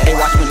 Yeah, hey,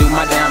 watch me do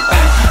my damn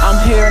thing. I'm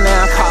here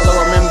now,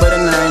 Kaloh, remember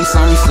the name.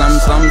 Some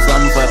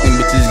fucking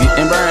bitches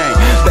getting brain.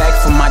 Back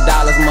for my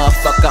dollars,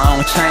 motherfucker, I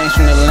don't change.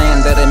 From the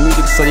land of the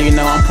music, so you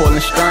know I'm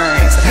pulling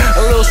strings.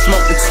 A little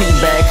smoke, the tea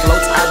bag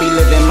floats. I be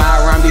living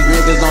my rhyme, these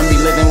niggas don't be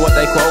living what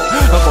they quote.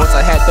 Of course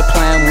I had to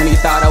plan when he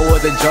thought I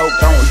was a joke.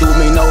 Don't do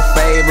me no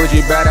favors,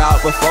 you better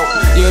out with folk.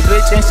 You a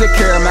bitch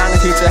insecure, I'm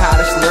gonna teach you how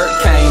to slurp.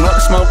 Came up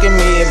smoking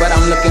mid, but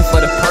I'm looking for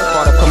the perk.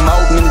 Or the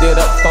promoting, ended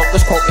up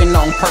focus, quoting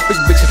on purpose.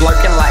 Bitches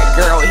lurking like,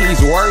 girl,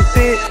 he's worth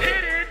it.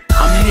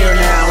 I'm here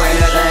now and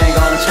that ain't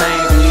gonna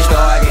change. When you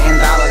start getting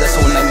dollars, that's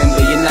when they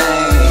remember your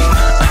name.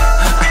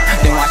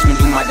 Then watch me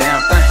do my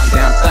damn thing,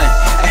 damn thing.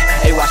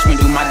 Hey, watch me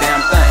do my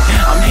damn thing.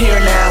 I'm here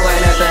now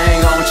and that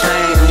ain't gonna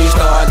change. When you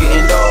start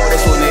getting dough,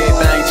 that's when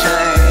everything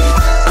change.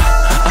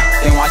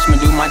 Then watch me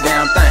do my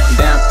damn thing,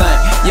 damn thing.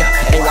 Yeah,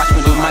 hey, watch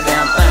me do my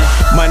damn thing.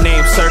 My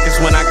name's Circus,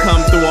 when I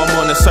come through I'm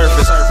on the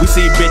surface. We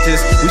see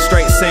bitches, we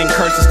straight sing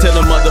curses to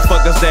the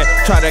motherfuckers that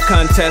try to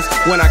contest.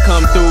 When I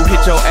come through,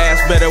 hit your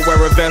ass, better wear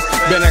a vest.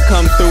 Better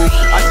come through,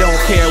 I don't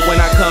care when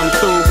I come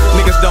through.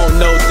 Niggas don't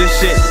know this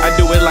shit, I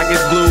do it like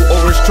it's blue or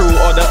it's true.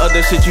 All the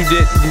other shit you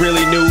did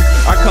really knew.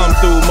 I come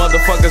through,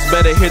 motherfuckers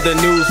better hear the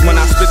news. When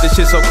I spit the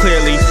shit so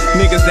clearly,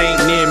 niggas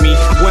ain't near me.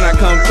 When I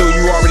come through,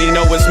 you already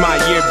know it's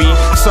my year be.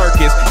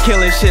 Circus,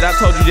 killing shit, I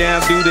told you damn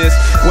do this.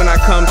 When I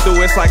come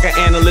through, it's like an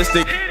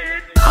analytic.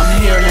 I'm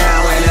here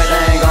now and that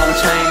ain't gonna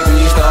change. When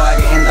you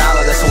start getting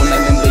dollars, that's when they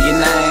remember your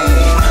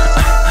name.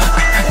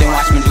 Then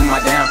watch me do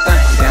my damn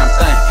thing, damn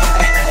thing.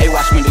 Hey,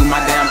 watch me do my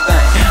damn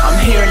thing. I'm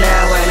here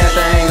now and that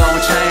ain't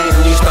gonna change.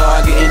 When you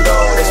start getting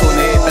dough, that's when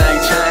everything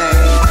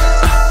change.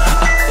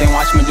 Then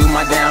watch me do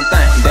my damn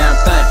thing, damn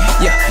thing.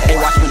 Yeah,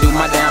 hey, watch me do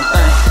my damn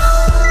thing.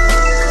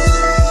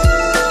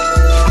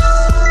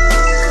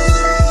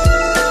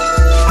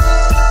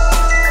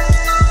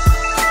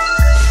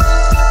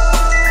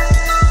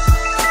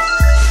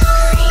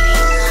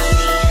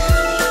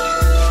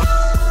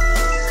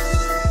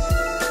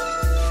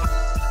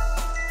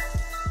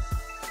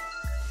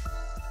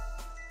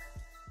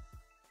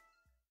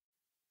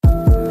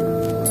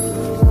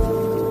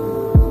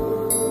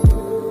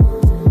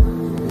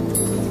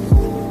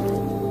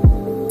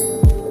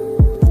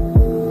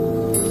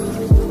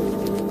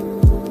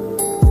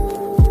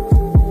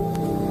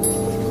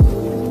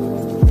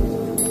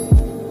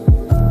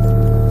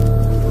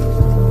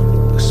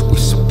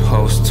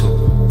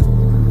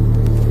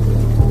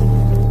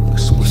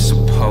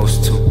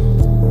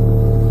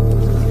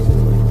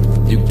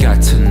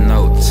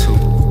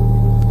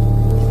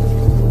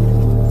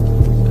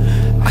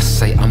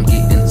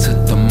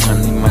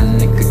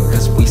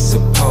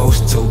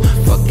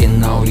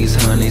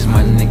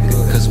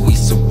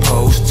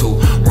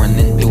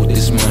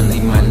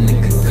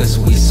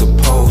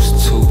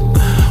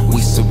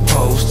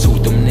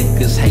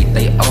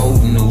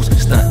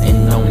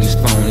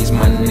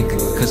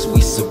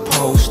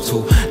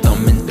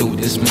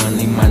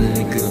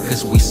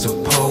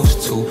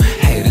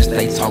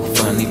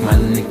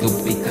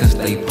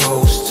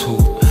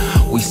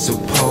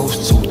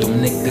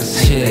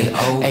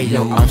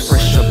 Ayo, I'm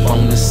fresh up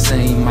on the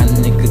scene, my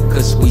nigga,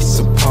 cause we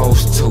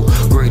supposed to.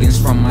 Greetings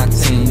from my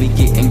team, we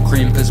getting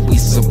cream cause we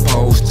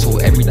supposed to.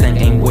 Everything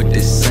ain't what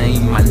it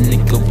seem, my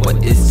nigga, but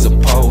it's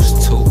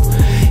supposed to.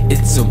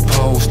 It's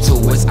supposed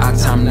to, it's our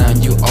time now,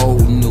 you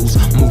old news.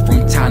 Move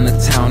from town to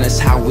town, that's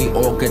how we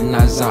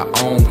organize our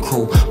own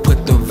crew.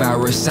 Put the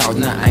virus out,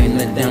 now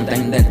ain't a damn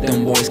thing that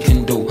them boys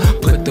can do.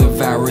 Put the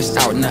virus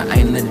out, now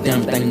ain't a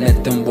damn thing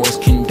that them boys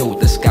can do.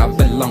 The sky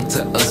belong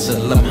to us,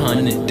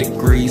 100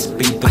 degrees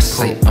be the I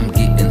say I'm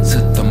getting to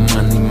the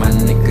money, my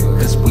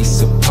nigga, cause we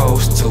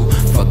supposed to.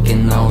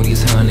 Fucking all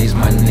these honeys,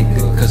 my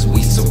nigga, cause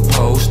we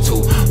supposed to.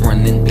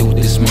 Running through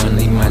this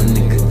money, my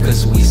nigga,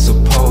 cause we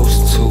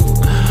supposed to.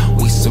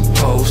 We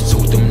supposed to.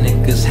 Them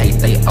niggas hate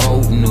they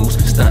old news.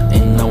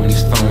 Stunting on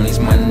these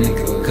phonies, my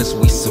nigga, cause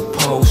we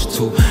supposed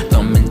to.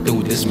 Thumbing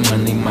through this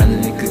money, my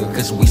nigga,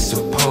 cause we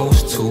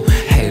supposed to.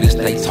 Haters,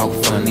 they talk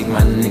funny,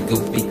 my nigga,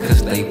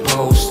 because they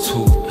supposed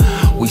to.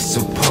 We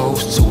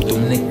supposed to.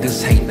 Them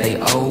niggas hate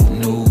they old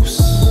news.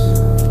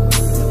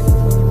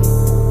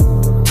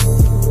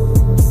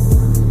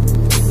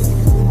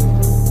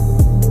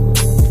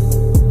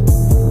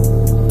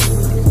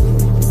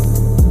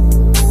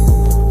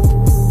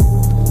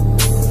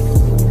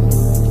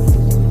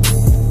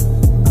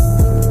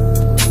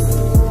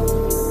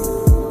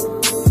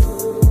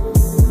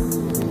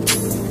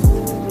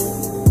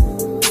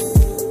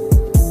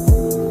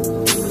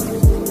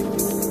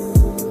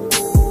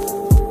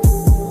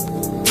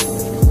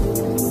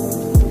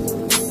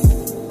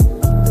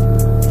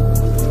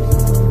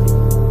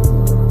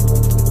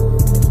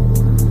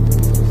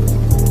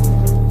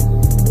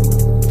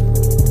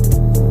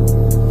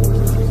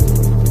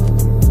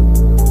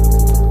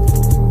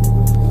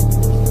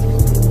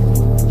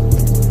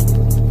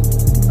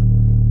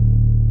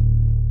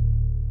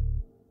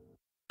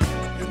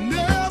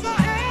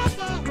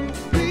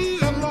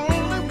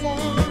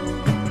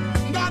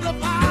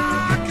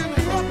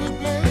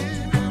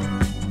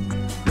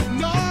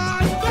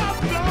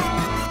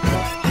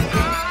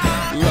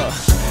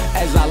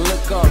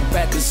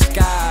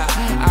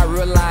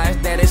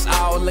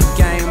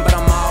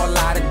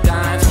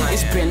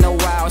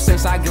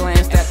 I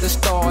glanced at the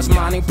stars.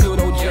 Montey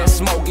Kaloh just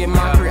smoking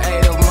my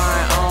creative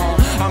mind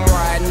on. I'm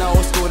riding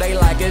old school, they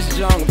like it's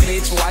junk,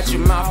 bitch. Watch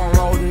your mouth, I'm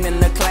rolling in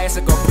the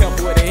classic. A pimp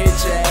with a hit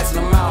your ass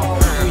in the mouth.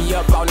 We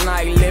up all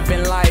night,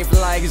 living life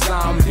like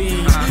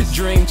zombies.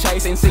 Dream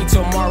chasing, see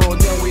tomorrow,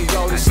 then we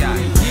go to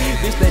sleep.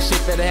 This that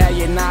shit that had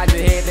you nod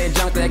your head, that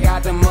junk that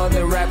got them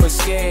other rappers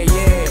scared,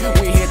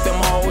 yeah. We hit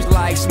them hoes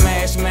like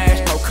smash, smash,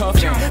 no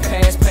cuffing.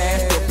 Pass,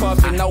 pass, still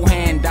puffin', no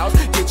handouts.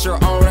 Get your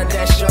own,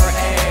 that's your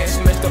ass,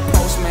 Mr.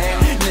 Postman.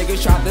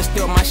 Niggas tried to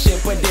steal my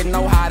shit, but didn't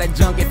know how to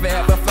junk it.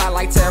 Forever fly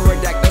like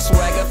pterodactyl,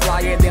 swagger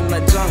flyer than the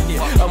junkie.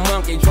 A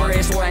monkey,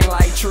 dread swing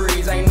like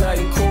trees. Ain't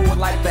nothing cool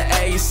like the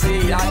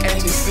AC. I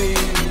can't you see?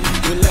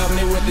 You love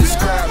me with this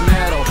scrap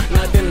metal.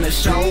 Nothing to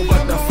show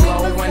but the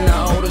flow and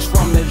the odors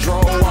from the draw.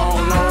 I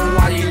don't know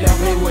why you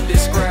left me with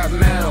this scrap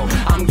metal.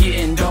 I'm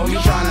getting dough, you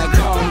tryna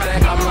come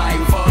back. I'm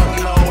like,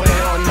 fuck no,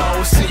 hell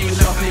no. See, you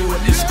left me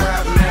with this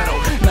scrap metal.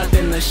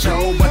 Nothing to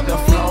show but the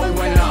flow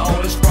and the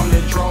odors from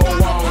the draw.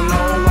 I don't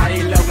know why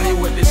you left me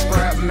with this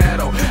scrap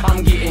metal.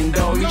 I'm getting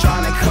dough, you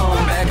tryna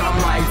come back.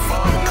 I'm like,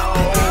 fuck no.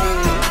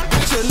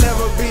 You'll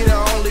never be the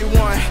only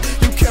one.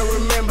 You can't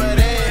remember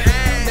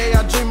that day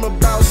I dream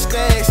about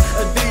stacks,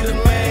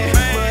 Adidas man,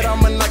 but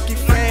I'm a Nike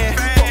fan.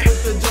 Fuck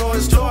with the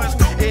George Tours.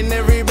 In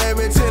every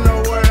baby in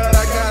the world,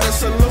 I gotta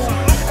salute.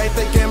 Ain't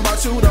thinking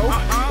about you though.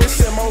 It's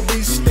MOB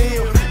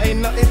still.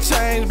 Ain't nothing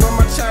changed but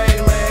my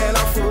chain, man.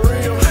 I'm for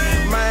real.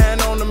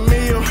 Mine on the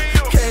meal.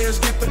 Cash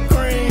get the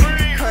cream.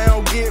 I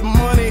don't get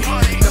money.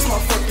 That's my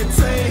fucking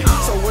team.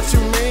 So what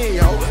you mean,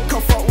 yo?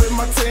 Come fuck with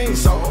my team,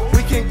 so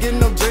we can get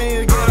no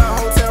jeans, get a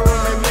hotel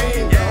room and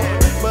mean, yo.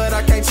 But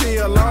I can't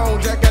chill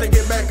alone. Jack gotta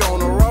get back on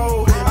the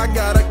road. I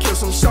gotta kill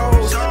some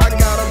shows. I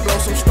gotta blow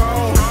some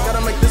stones.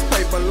 Gotta make this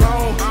paper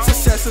long.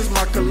 Success is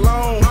my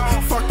cologne.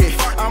 Fuck it,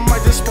 I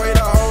might just spray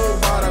the whole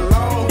bottle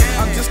long.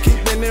 I'm just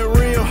keeping it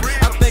real.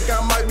 I think I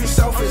might be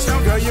selfish.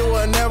 Girl, you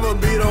will never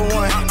be the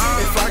one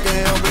if I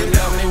can help it. You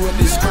love me with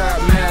this scrap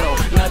metal.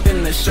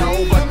 Nothing to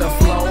show but the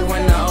flow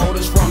and the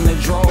odors from the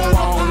draw. I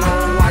don't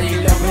know why you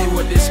left me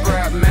with this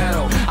scrap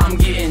metal. I'm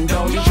getting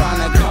dough, you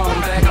tryna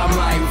come back. I'm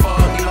like,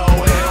 fuck no,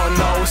 hell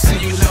no. See,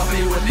 you love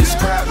me with this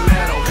scrap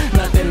metal.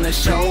 Nothing to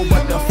show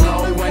but the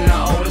flow and the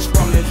odors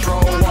from the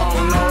draw. I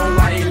don't know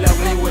why you left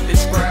me with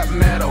this scrap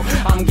metal.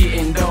 I'm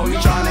getting dough, you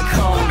tryna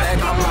come back.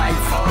 I'm like,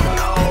 fuck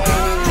no.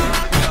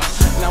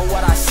 Now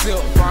what I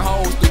silk, burn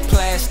holes through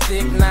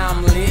plastic. Now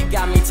I'm lit,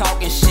 got me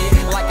talking shit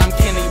like I'm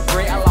Kenny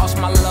Britt. I lost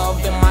my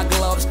love in my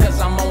gloves cause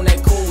I'm on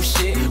that cool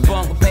shit.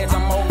 Bunk beds,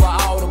 I'm over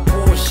all the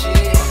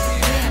bullshit.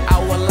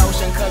 Our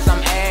lotion cause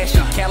I'm ashy.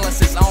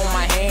 Calluses on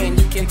my hand,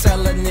 you can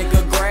tell a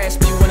nigga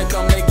grasp me when it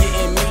come to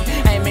getting me.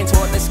 Aiming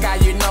toward the sky,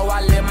 you know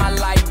I live my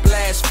life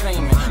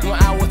blaspheming. When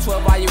I was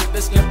 12, I used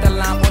to skip the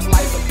line, was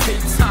like a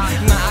pizza.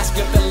 Now I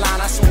skip the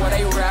line, I swear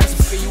they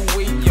raps be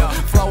weak.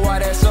 Flow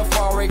out that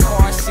safari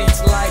car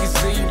seats like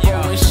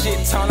zebra. When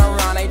shit turn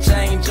around, they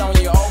change on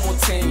your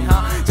Ovaltine,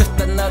 huh? Just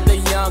another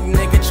young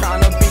nigga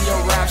tryna be a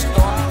rap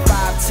star.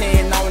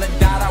 5'10" on the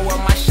dot, I wear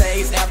my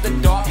shades after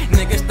dark.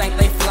 Niggas think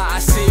they fly, I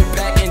sit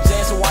back and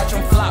just watch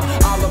them flop.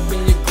 All up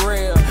in your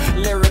grill,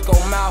 lyrical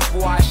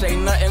mouthwash.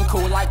 Ain't nothing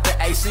cool like the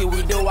AC,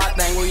 we do our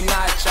thing, we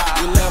not child.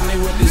 You love me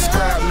with this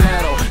scrap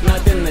metal.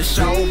 Nothing to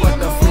show but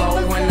the flow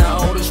and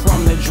the odors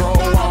from the draw.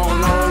 I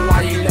don't know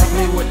why you left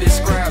me with this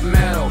scrap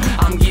metal.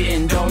 I'm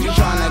getting dough, you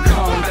tryna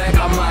come back.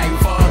 I'm like,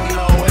 fuck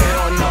no,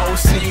 hell no.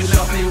 See, you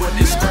left me with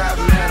this scrap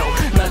metal.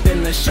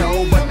 Nothing to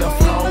show but the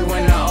flow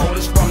and the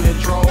odors from the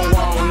draw.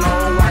 I don't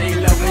know why you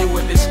left me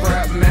with this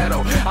scrap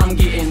metal. I'm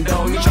getting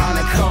dough, you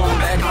tryna come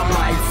back. I'm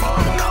like,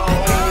 fuck no.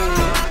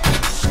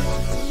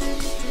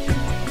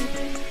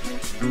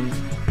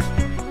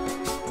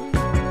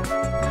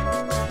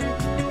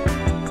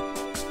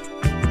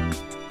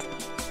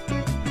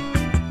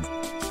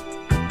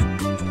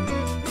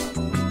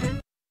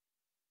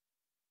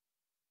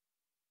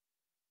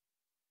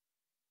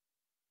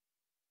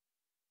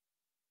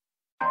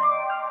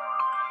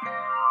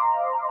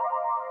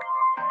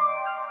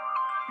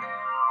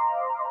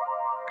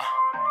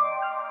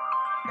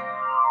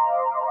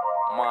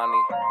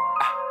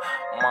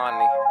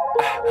 Money,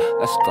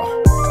 let's go.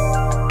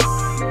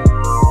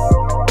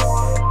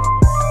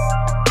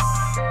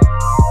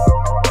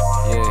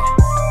 Yeah.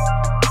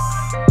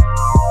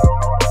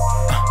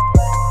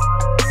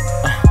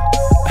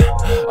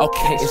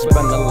 Okay, it's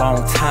been a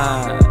long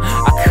time.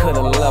 I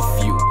could've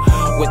left you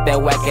with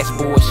that whack ass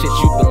bullshit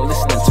you been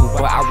listening to,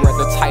 but I'd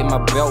rather tighten my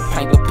belt,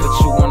 paint the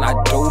picture when I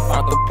do.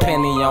 Found the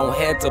penny on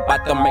heads,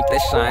 about to make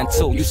that shine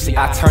too. You see,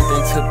 I turned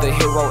into the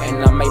hero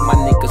and I made my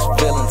niggas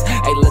feelings.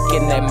 Hey,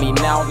 looking at me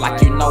now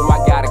like you know I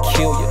gotta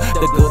kill you.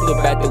 The good, the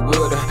bad, the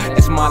weirder.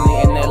 It's money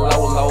in that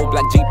low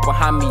black Jeep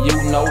behind me. You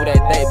know that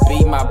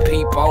be my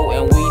people,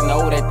 and we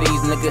know that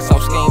these niggas so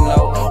scheme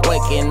low.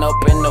 Waking up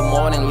in the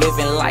morning,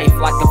 living life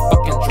like a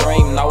fucking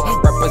dream. No,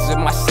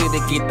 represent my city,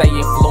 get they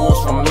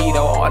influence from me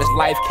though. All this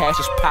life, cash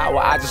is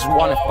power. I just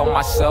want it for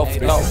myself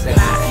though.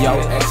 Yo,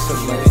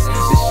 excellence,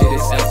 this shit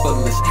is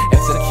effortless.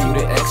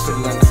 Executed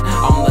excellence.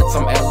 I'm nuts,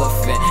 I'm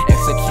elephant.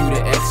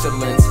 Executed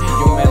excellence.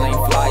 Your man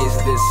ain't fly as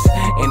this.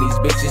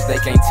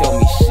 can't tell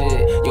me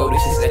shit. Yo,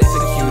 this is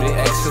executed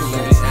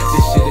excellence.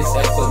 This shit is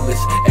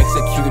effortless,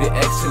 executed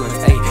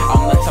excellence. Hey,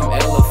 I'm not some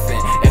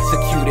elephant,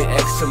 executed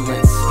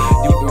excellence.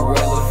 You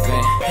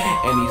irrelevant,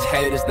 and these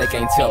haters, they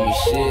can't tell me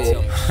shit.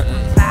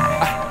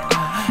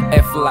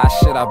 F-lie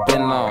shit I've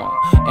been on,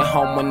 and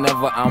home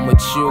whenever I'm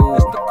with you.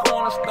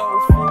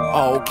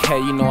 Okay,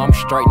 you know I'm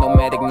straight,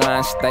 nomadic,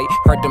 non-state.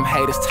 Heard them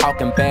haters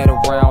talking bad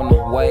around the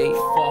way.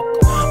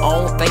 I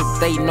don't think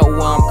they know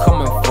where I'm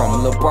coming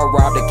from. Lil' bro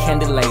robbed a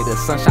candelator,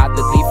 sun shot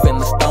the thief in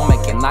the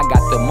stomach, and I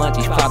got the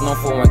munchies. Plotting on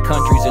foreign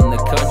countries in the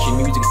country,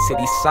 music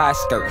city side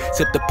skirt.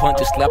 Sip the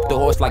punches, slap the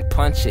horse like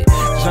punch it.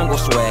 Jungle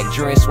swag,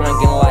 dread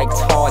swinging like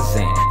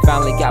Tarzan.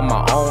 Finally got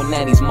my own,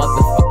 and these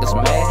motherfuckers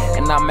mad,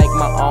 and I make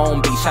my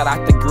own beat. Shout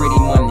out to Gritty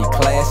Money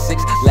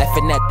Classics.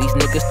 Laughing at these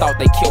niggas, thought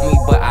they killed me,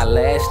 but I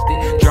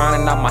lasted.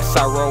 Drowning out my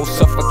sorrows,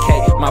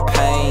 suffocate my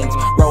pains.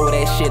 Roll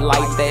that shit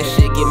like that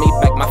shit, give me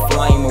back my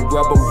flame. A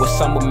rebel with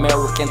some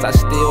Americans, I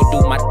still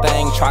do my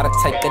thing. Try to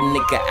take a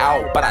nigga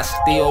out, but I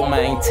still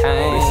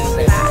maintain. This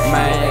is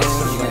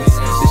excellence.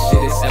 This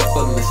shit is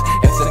effortless,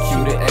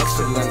 executed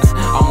excellence.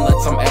 I'm not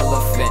some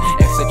elephant,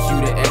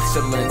 executed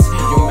excellence.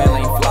 Your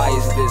man ain't fly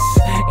as this,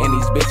 and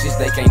these bitches,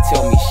 they can't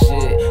tell me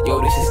shit.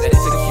 Yo, this is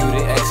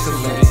executed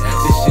excellence.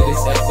 This shit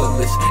is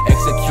effortless,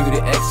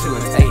 executed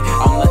excellence. Hey,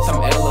 I'm not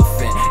some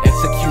elephant,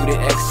 executed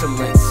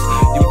excellence.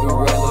 You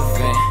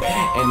irrelevant,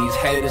 and these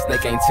haters, they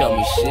can't tell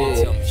me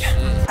shit.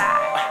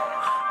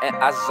 And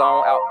I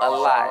zone out a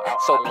lot,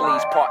 so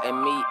please pardon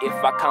me if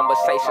our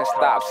conversation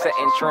stops.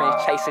 Setting trends,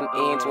 chasing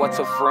ends, what's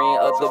a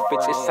friend? Other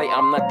bitches say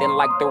I'm nothing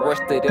like the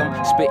rest of them,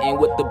 spitting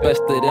with the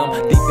best of them.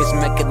 Deepest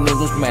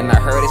mechanisms, man, I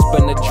heard it's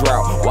been a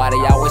drought. Why they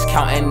always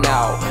counting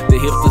out?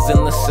 The hipsters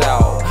in the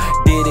south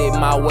did it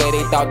my way,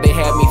 they thought they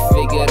had me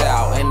figured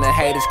out. And the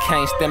haters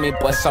can't stand me,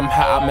 but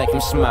somehow I make them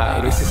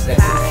smile. This is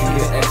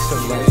executed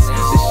excellence.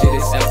 This shit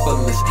is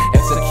effortless,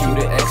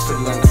 executed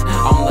excellence.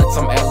 I'm not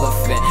some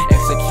elephant,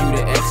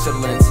 executed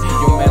excellence.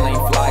 Your man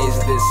ain't fly as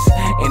this,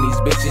 and these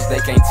bitches,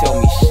 they can't tell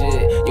me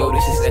shit. Yo,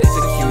 this is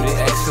executed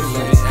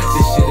excellence.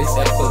 This shit is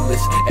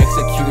effortless,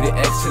 executed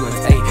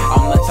excellence. Hey,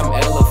 I'm not some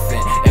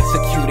elephant,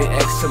 executed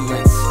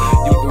excellence.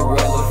 You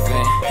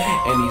irrelevant,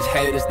 and these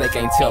haters, they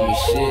can't tell me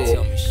shit.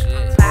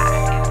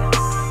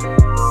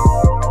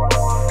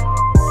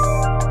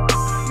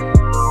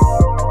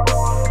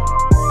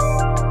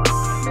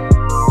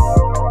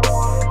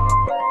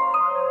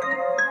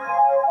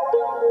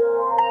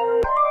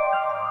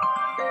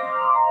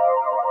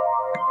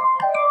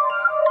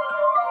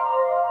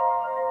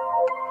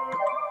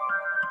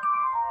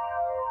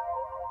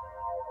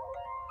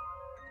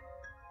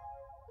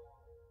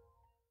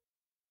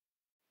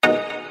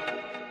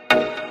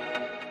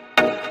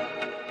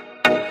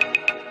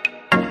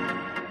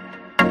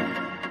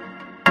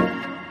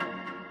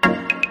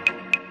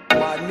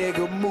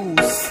 Nigga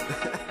Moose.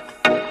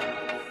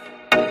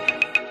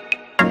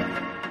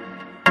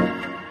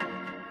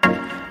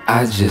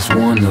 I just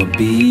wanna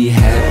be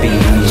happy.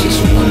 I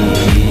just wanna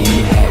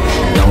be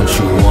happy. Don't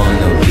you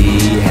wanna be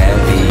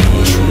happy?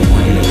 Don't you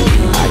wanna be?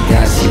 I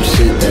got some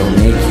shit that'll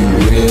make you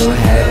real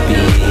happy.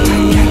 I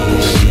got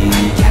this shit.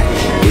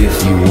 If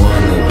you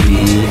wanna be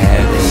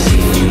happy,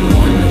 if you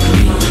wanna be,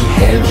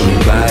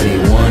 everybody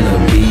wanna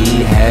be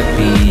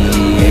happy.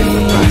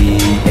 Everybody,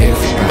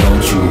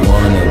 don't you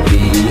wanna be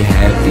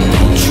happy?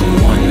 Don't you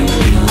wanna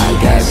be? I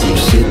got some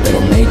shit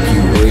that'll make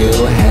you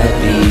real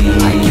happy.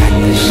 I got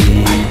this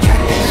shit.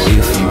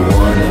 If you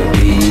wanna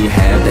be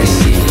happy,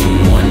 if you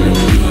wanna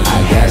be, I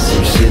got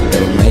some shit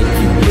that'll make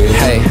you real.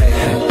 Hey,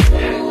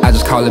 I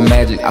just call it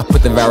magic. I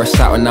put the virus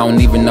out and I don't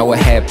even know what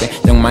happened.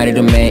 Don't mind it,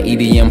 the man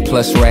EDM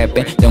plus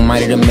rapping. Don't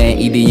mind it, the man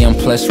EDM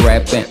plus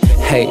rapping.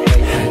 Hey,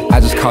 I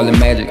just call it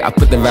magic. I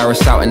put the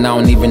virus out and I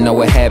don't even know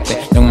what happened.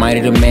 Don't mind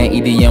it, the man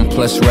EDM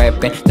plus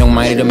rapping. Don't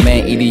mind it, the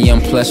man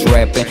EDM plus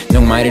rapping.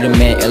 Don't mind it, the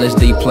man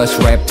LSD plus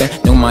rapping.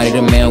 Don't mind it,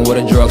 the man with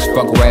the drugs,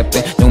 fuck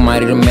rapping. Don't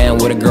mind it, the man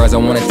with the girls I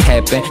wanna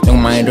tap in.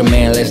 Don't mind it, the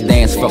man, let's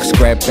dance, fuck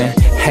scrapping.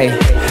 Hey,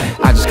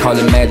 I just call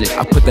it magic.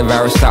 I put the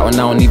virus out and I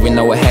don't even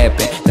know what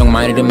happened. Don't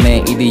mind it, the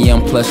man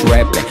EDM plus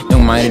rapping.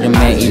 Don't mind it, the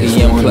man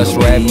EDM plus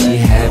rapping.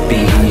 Happy,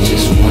 I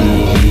just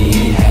wanna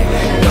be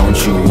happy. Don't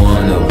you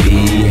wanna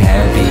be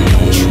happy?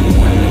 Don't you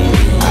wanna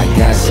be? I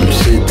got some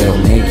shit that'll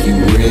make you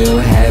real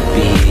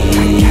happy.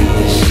 I got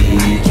this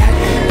shit.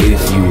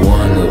 If you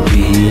wanna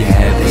be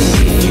happy,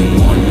 if you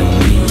wanna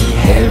be,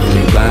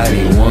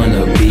 everybody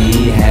wanna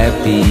be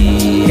happy.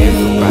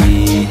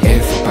 Everybody,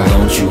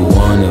 don't you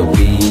wanna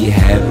be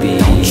happy?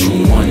 Don't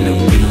you wanna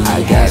be?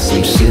 I got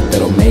some shit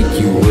that'll make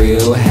you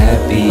real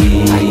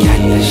happy. I got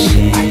this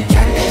shit.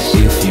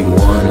 If you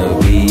wanna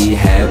be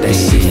happy,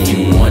 if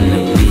you wanna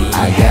be,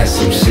 I got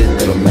some shit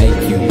that'll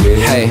make you real.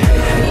 Hey,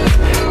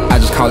 I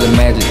just call it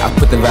magic. I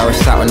put the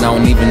virus out and I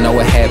don't even know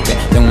what happened.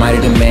 Don't mind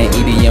it, the man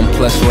EDM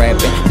plus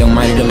rapping. Don't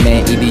mind it, the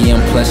man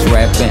EDM plus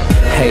rapping.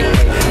 Hey,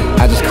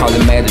 I just call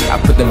it magic. I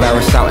put the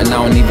virus out and I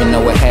don't even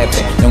know what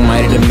happened. Don't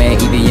mind it, the man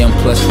EDM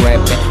plus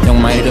rapping.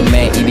 Don't mind it, the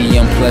man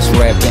EDM plus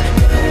rapping.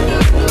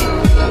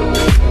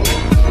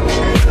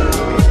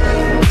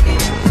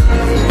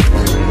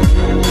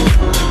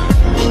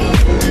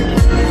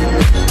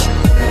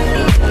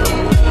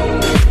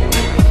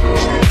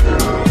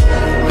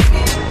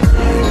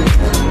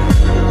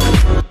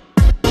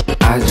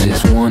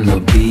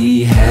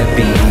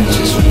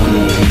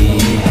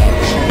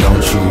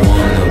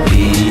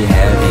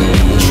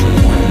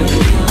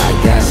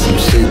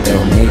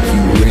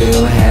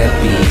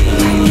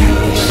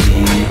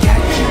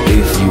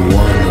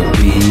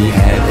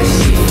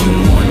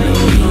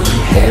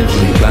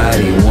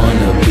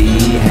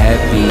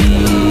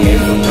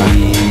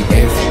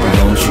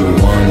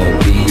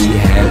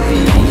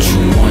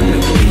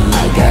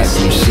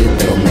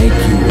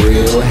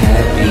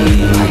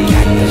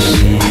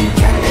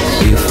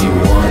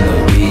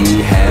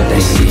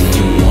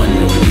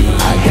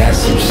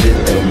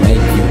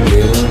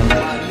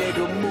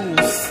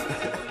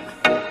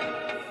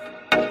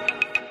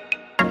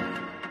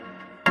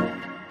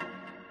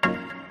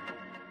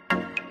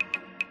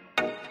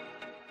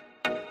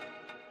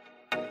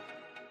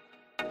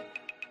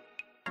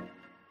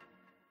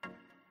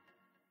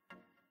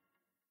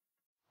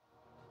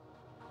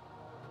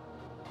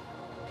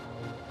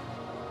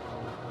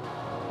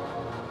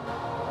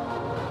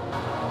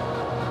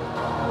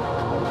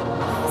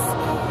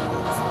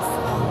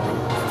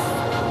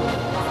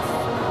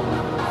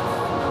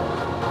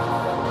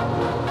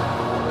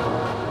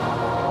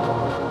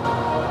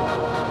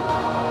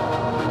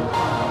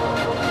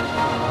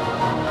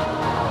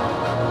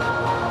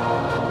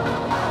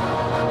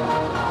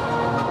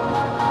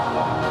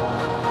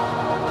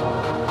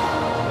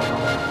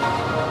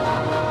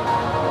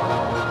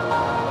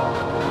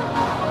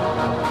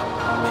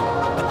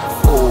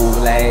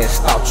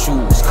 you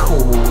was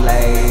cool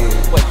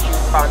ass. But you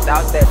found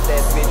out that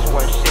bitch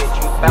wasn't shit.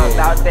 You found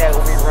out that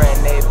we ran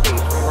that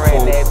bitch. We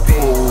ran that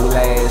bitch. Cool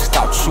ass,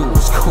 thought you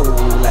was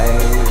cool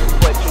ass.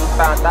 But you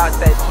found out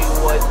that you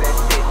wasn't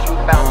shit. You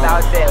found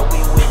out that we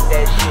with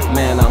that shit.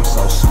 Man, I'm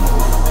so smooth.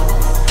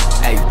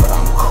 Hey, but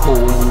I'm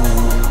cool.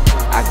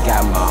 I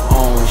got my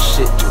own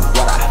shit, do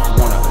what I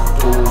wanna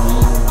do.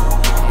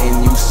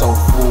 And you so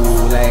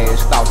fool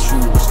ass, thought you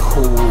was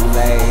cool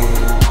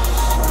ass.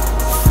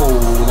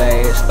 Fool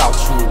ass, thought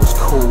you was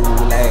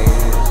cool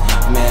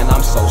ass. Man,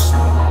 I'm so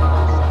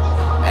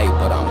smooth. Hey,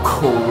 but I'm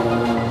cool.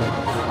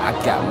 I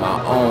got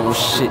my own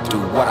shit, do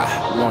what I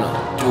wanna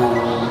do.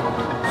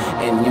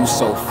 And you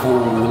so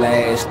fool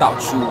ass,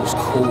 thought you was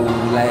cool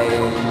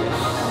ass.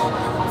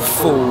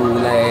 Fool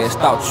ass,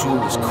 thought you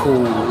was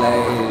cool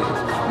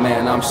ass.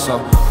 Man, I'm so.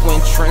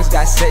 When trends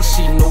got set,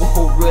 she knew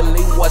who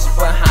really was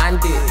behind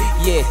it.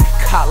 Yeah,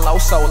 Kaloh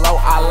solo,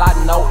 all I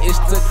know is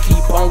to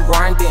keep on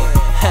grinding.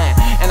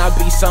 And I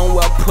be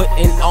somewhere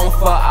putting on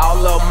for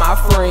all of my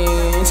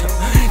friends.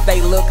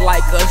 They look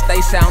like us,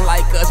 they sound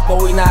like us,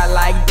 but we not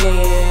like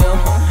them.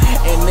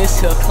 And this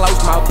here close,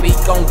 my beat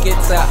gon' get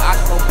to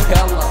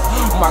acapella.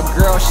 My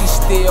girl, she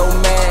still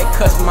mad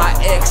cause my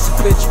ex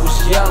bitch was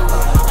yellow.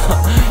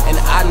 And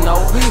I know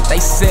they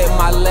said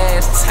my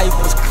last tape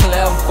was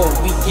clever.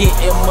 We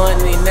getting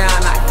money now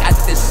and I got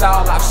this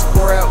all off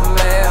square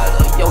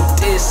matter. Yo,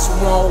 this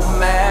won't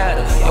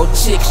matter. Yo,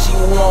 chick, she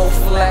won't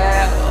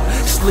flatter.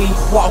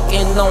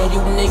 Sleepwalking on you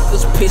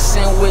niggas,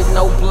 pissing with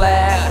no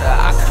bladder.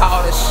 I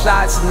call the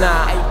shots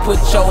now. Put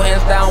your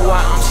hands down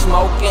while I'm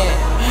smoking.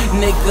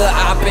 Nigga,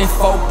 I've been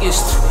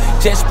focused.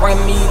 Just bring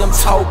me them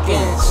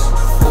tokens.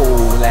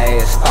 Fool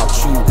ass, thought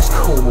you was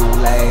cool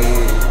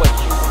ass. But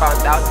you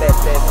found out that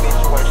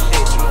bitch wasn't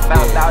shit. You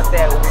found out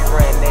that we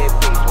ran that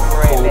bitch. We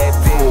ran that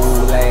bitch.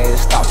 Fool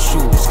ass, thought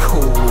you was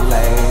cool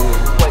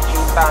ass. But you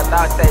found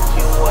out that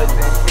you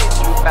wasn't shit.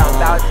 You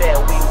found out that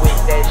we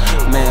with that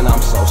shit. Man,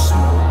 I'm so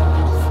smooth.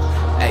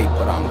 Hey,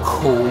 but I'm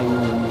cool.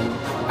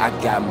 I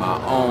got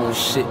my own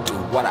shit, do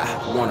what I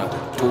wanna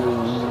do.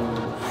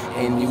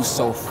 And you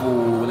so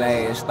fool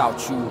ass,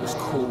 thought you was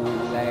cool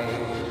ass.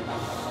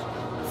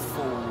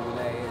 Fool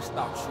ass,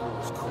 thought you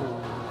was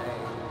cool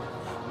ass.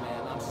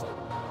 Man, I'm so.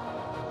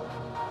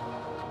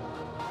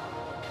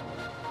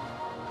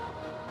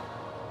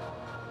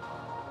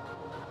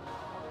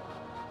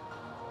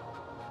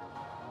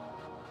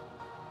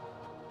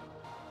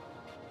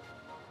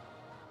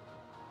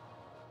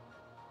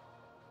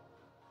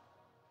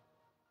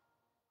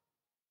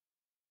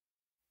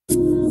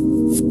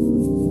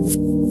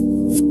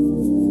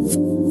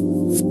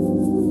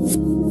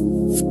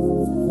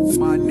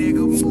 My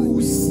nigga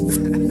Moose.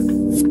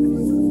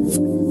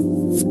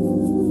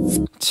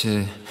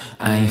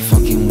 I ain't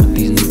fucking with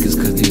these niggas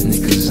cause these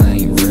niggas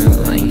ain't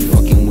real. I ain't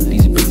fucking with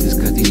these bitches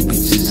cause these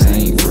bitches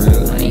ain't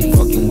real. I ain't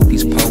fucking with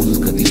these posers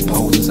cause these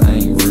posers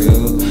ain't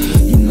real.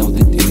 You know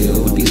the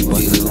deal, these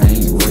buzzers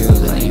ain't real.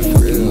 I ain't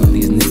fucking with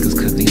these niggas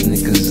cause these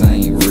niggas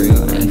ain't real.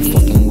 I ain't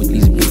fucking with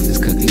these bitches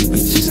cause these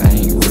bitches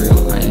ain't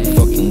real. I ain't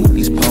fucking with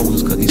these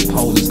posers cause these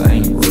posers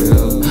ain't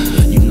real.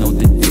 You know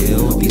the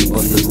deal, these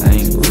buzzers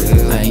ain't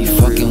real. I ain't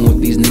fucking with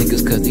these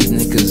niggas cause these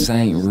niggas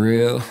ain't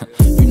real.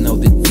 You know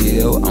the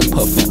deal, I'm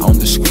puffin' on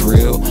the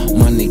skrill.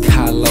 Montey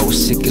Kaloh,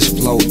 sickest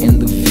flow in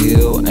the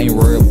Ville. Ain't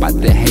worried about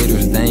the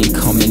haters, they ain't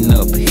coming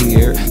up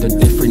here. They're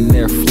different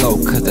their flow,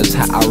 cause that's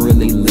how I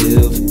really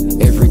live.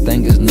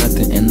 Everything is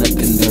nothing and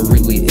nothing there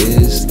really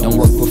is. Don't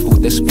work for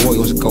food that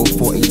spoils, go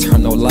for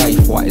eternal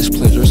life. Why is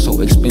pleasure so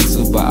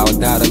expensive, but I'll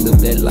die to live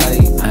that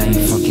life. I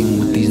ain't fucking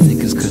with these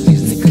niggas cause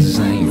these niggas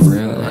ain't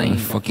real. I ain't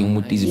fucking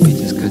with these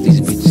bitches cause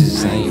these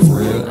bitches ain't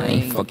real. I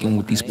ain't fucking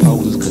with these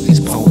posers cause these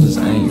posers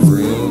ain't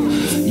real.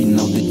 You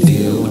know the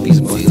deal,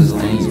 these buzzers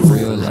ain't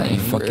real. I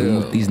ain't fucking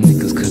with these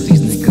niggas cause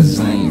these niggas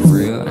ain't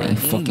real. I ain't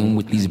fucking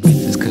with these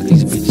bitches cause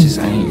these bitches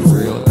ain't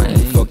real. I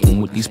ain't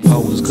fucking with these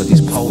posers cause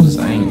these posers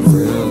ain't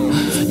real.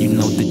 You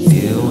know the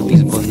deal,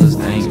 these buzzers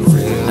ain't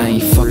real. I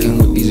ain't fucking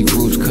with these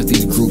groups cause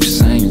these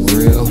groups ain't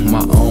real. My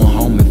own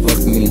homie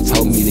fucked me and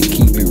told me to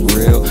keep it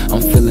real.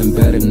 I'm feeling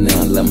better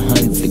now,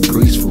 1100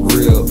 degrees for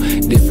real.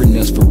 Different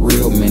else for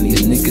real, man,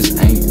 these niggas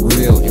ain't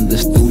real. In the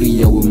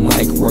studio with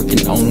Mike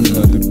working on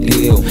another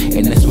deal.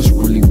 And that's what's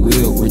really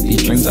real. With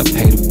these dreams I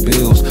pay the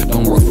bills.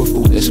 Don't work for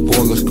food that spoils.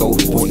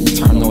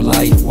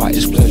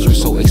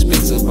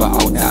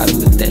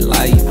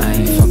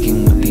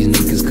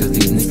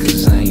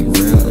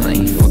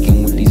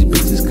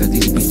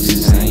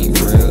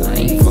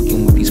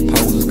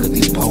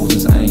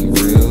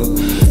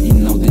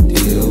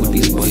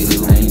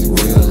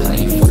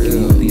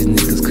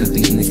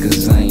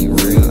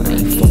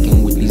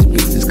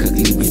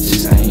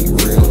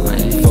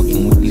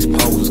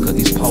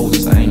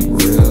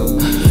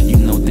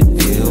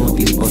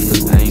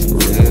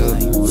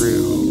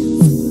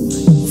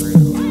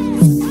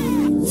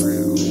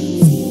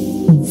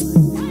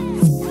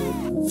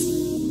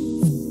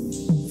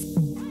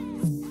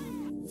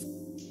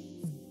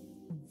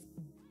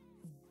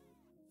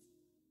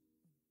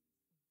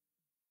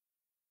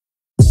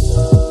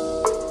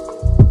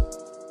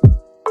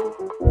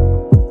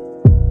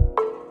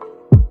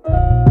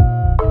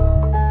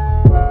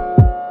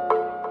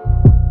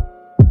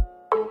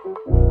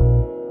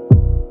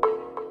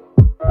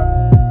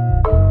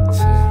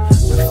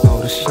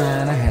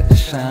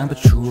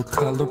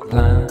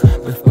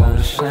 colorblind. Before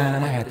the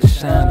shine, I had to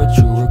shine, but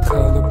you were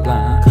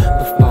colorblind.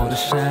 Before the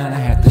shine, I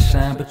had to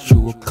shine, but you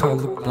were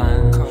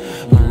colorblind.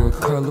 You were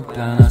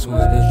colorblind, I swear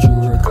that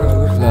you were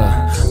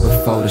colorblind.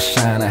 Before the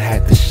shine, I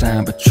had to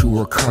shine, but you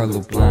were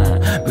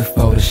colorblind.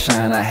 Before the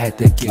shine, I had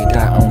to get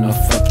out on the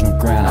fucking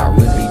grind. I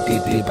really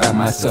did it by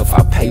myself,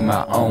 I pay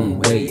my own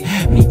way.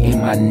 Me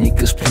and my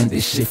niggas planned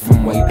this shit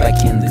from way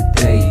back in the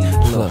day.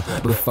 Look,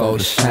 before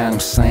the shine, them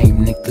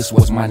same niggas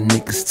was my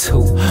niggas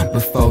too.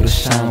 Before the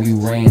shine, we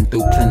ran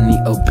through plenty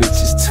of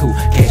bitches too.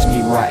 Catch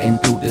me riding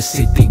through the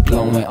city,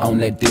 blowing on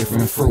that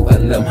different fruit.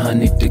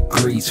 1100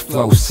 degrees,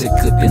 flow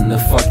sicker than the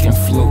fucking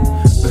flu.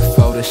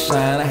 Before the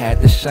shine, I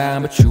had to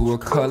shine, but you were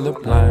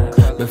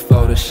colorblind.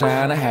 Before the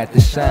shine, I had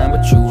to shine,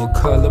 but you were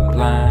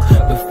colorblind.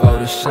 Before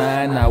the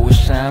shine, I would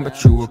shine,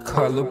 but you were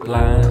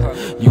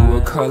colorblind. You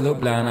were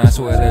colorblind, I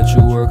swear that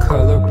you were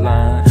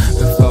colorblind.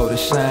 Before the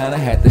shine, I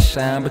had to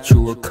shine, but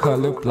you were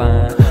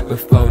colorblind.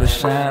 Before the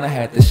shine, I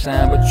had to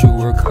shine, but you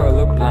were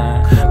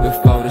colorblind.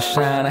 Before the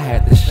shine, I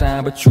had to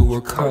shine, but you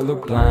were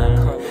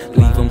colorblind.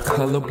 Leave them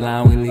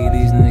colorblind, we leave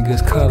these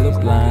niggas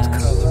colorblind.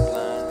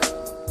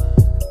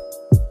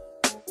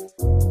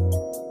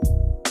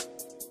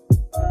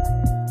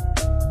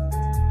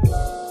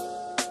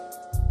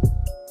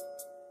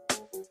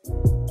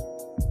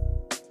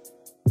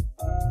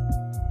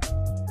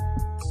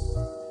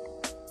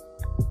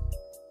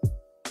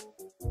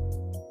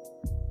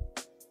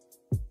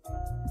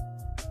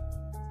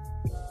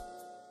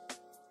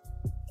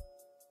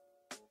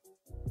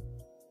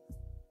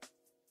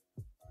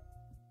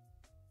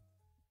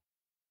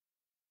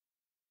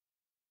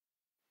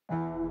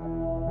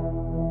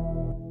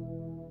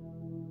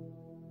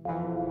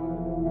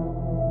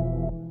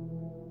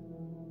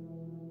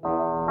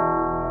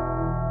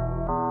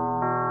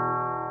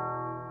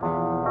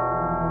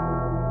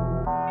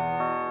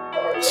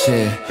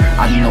 Yeah,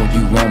 I know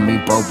you want me,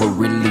 bro, but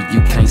really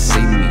you can't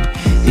see me.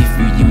 If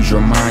you use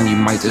your mind, you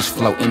might just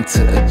float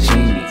into a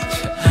genie.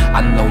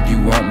 I know you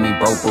want me,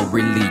 bro, but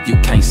really you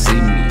can't see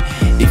me.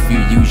 If you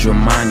use your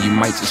mind, you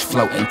might just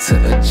float into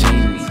a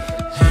genie.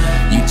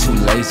 You too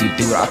lazy,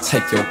 dude, I'll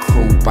take your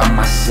crew by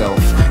myself.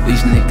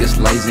 These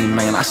niggas lazy,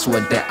 man, I swear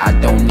that I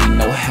don't need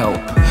no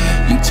help.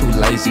 You too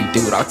lazy,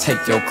 dude, I'll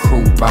take your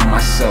crew by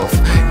myself.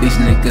 These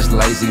niggas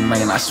lazy,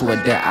 man, I swear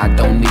that I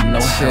don't need no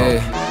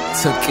help.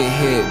 Took a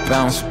hit,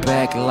 bounced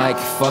back like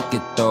fuck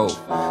it though.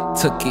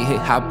 Took a hit,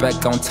 hop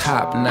back on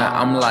top, now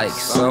I'm like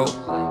so.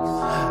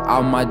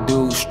 All my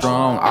dudes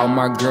strong, all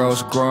my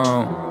girls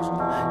grown.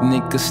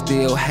 Niggas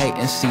still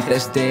hating, see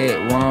that's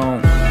dead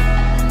wrong.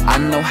 I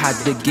know how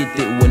to get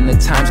it when the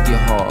times get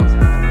hard,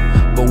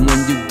 but when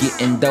you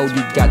getting dough,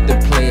 you got to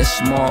play it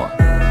smart.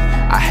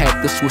 I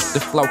had to switch the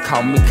flow,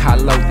 call me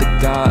Kaloh the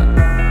God.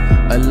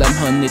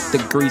 1100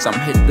 degrees, I'm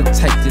here to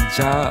take the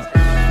job.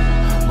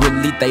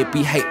 Really, they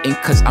be hating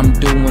cause I'm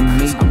doing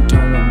me.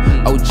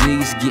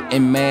 OGs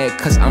getting mad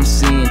cause I'm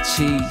seeing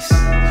cheese.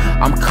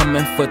 I'm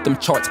coming for them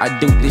charts, I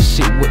do this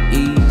shit with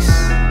ease.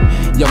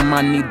 Yo,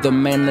 I need the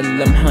man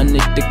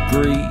 1100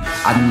 degrees.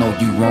 I know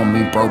you want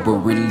me, bro,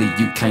 but really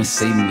you can't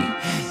see me.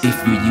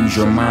 If you use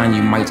your mind,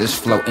 you might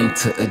just float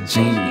into a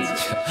genie.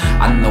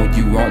 I know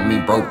you want me,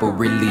 bro, but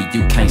really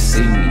you can't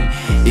see me.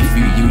 If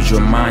you use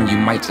your mind, you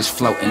might just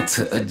float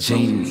into a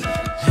genie.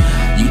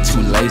 You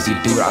too lazy,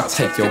 dude, I'll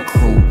take your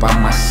crew by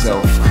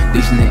myself.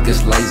 These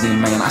niggas lazy,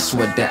 man, I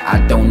swear that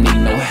I don't need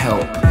no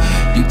help.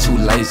 You too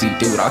lazy,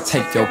 dude, I'll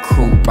take your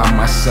crew by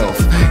myself.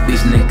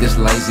 These niggas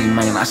lazy,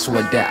 man, I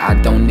swear that I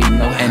don't need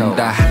no help. And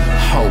I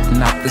hope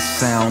not to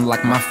sound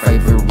like my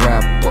favorite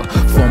rapper.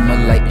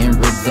 Formulating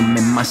rhythm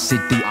in my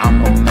city,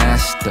 I'm a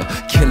master.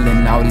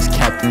 Killing all these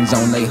captains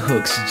on they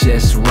hooks,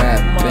 just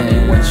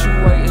rapping.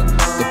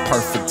 The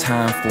perfect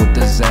time for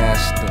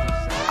disaster.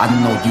 I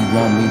know you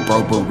want me,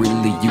 bro, but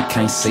really you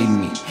can't see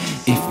me.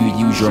 If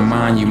you use your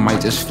mind, you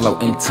might just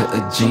float into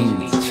a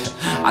genie.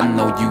 I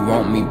know you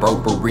want me, bro,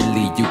 but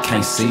really you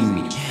can't see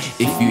me.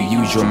 If you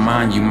use your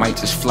mind, you might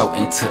just float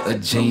into a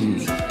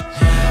genie.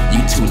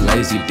 You too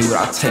lazy, dude,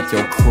 I'll take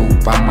your crew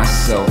by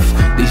myself.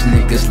 These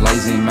niggas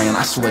lazy, man,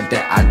 I swear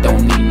that I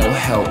don't need no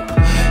help.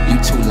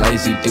 You too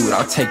lazy, dude,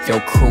 I'll take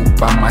your crew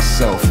by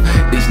myself.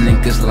 These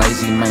niggas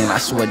lazy, man, I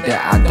swear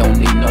that I don't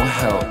need no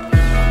help.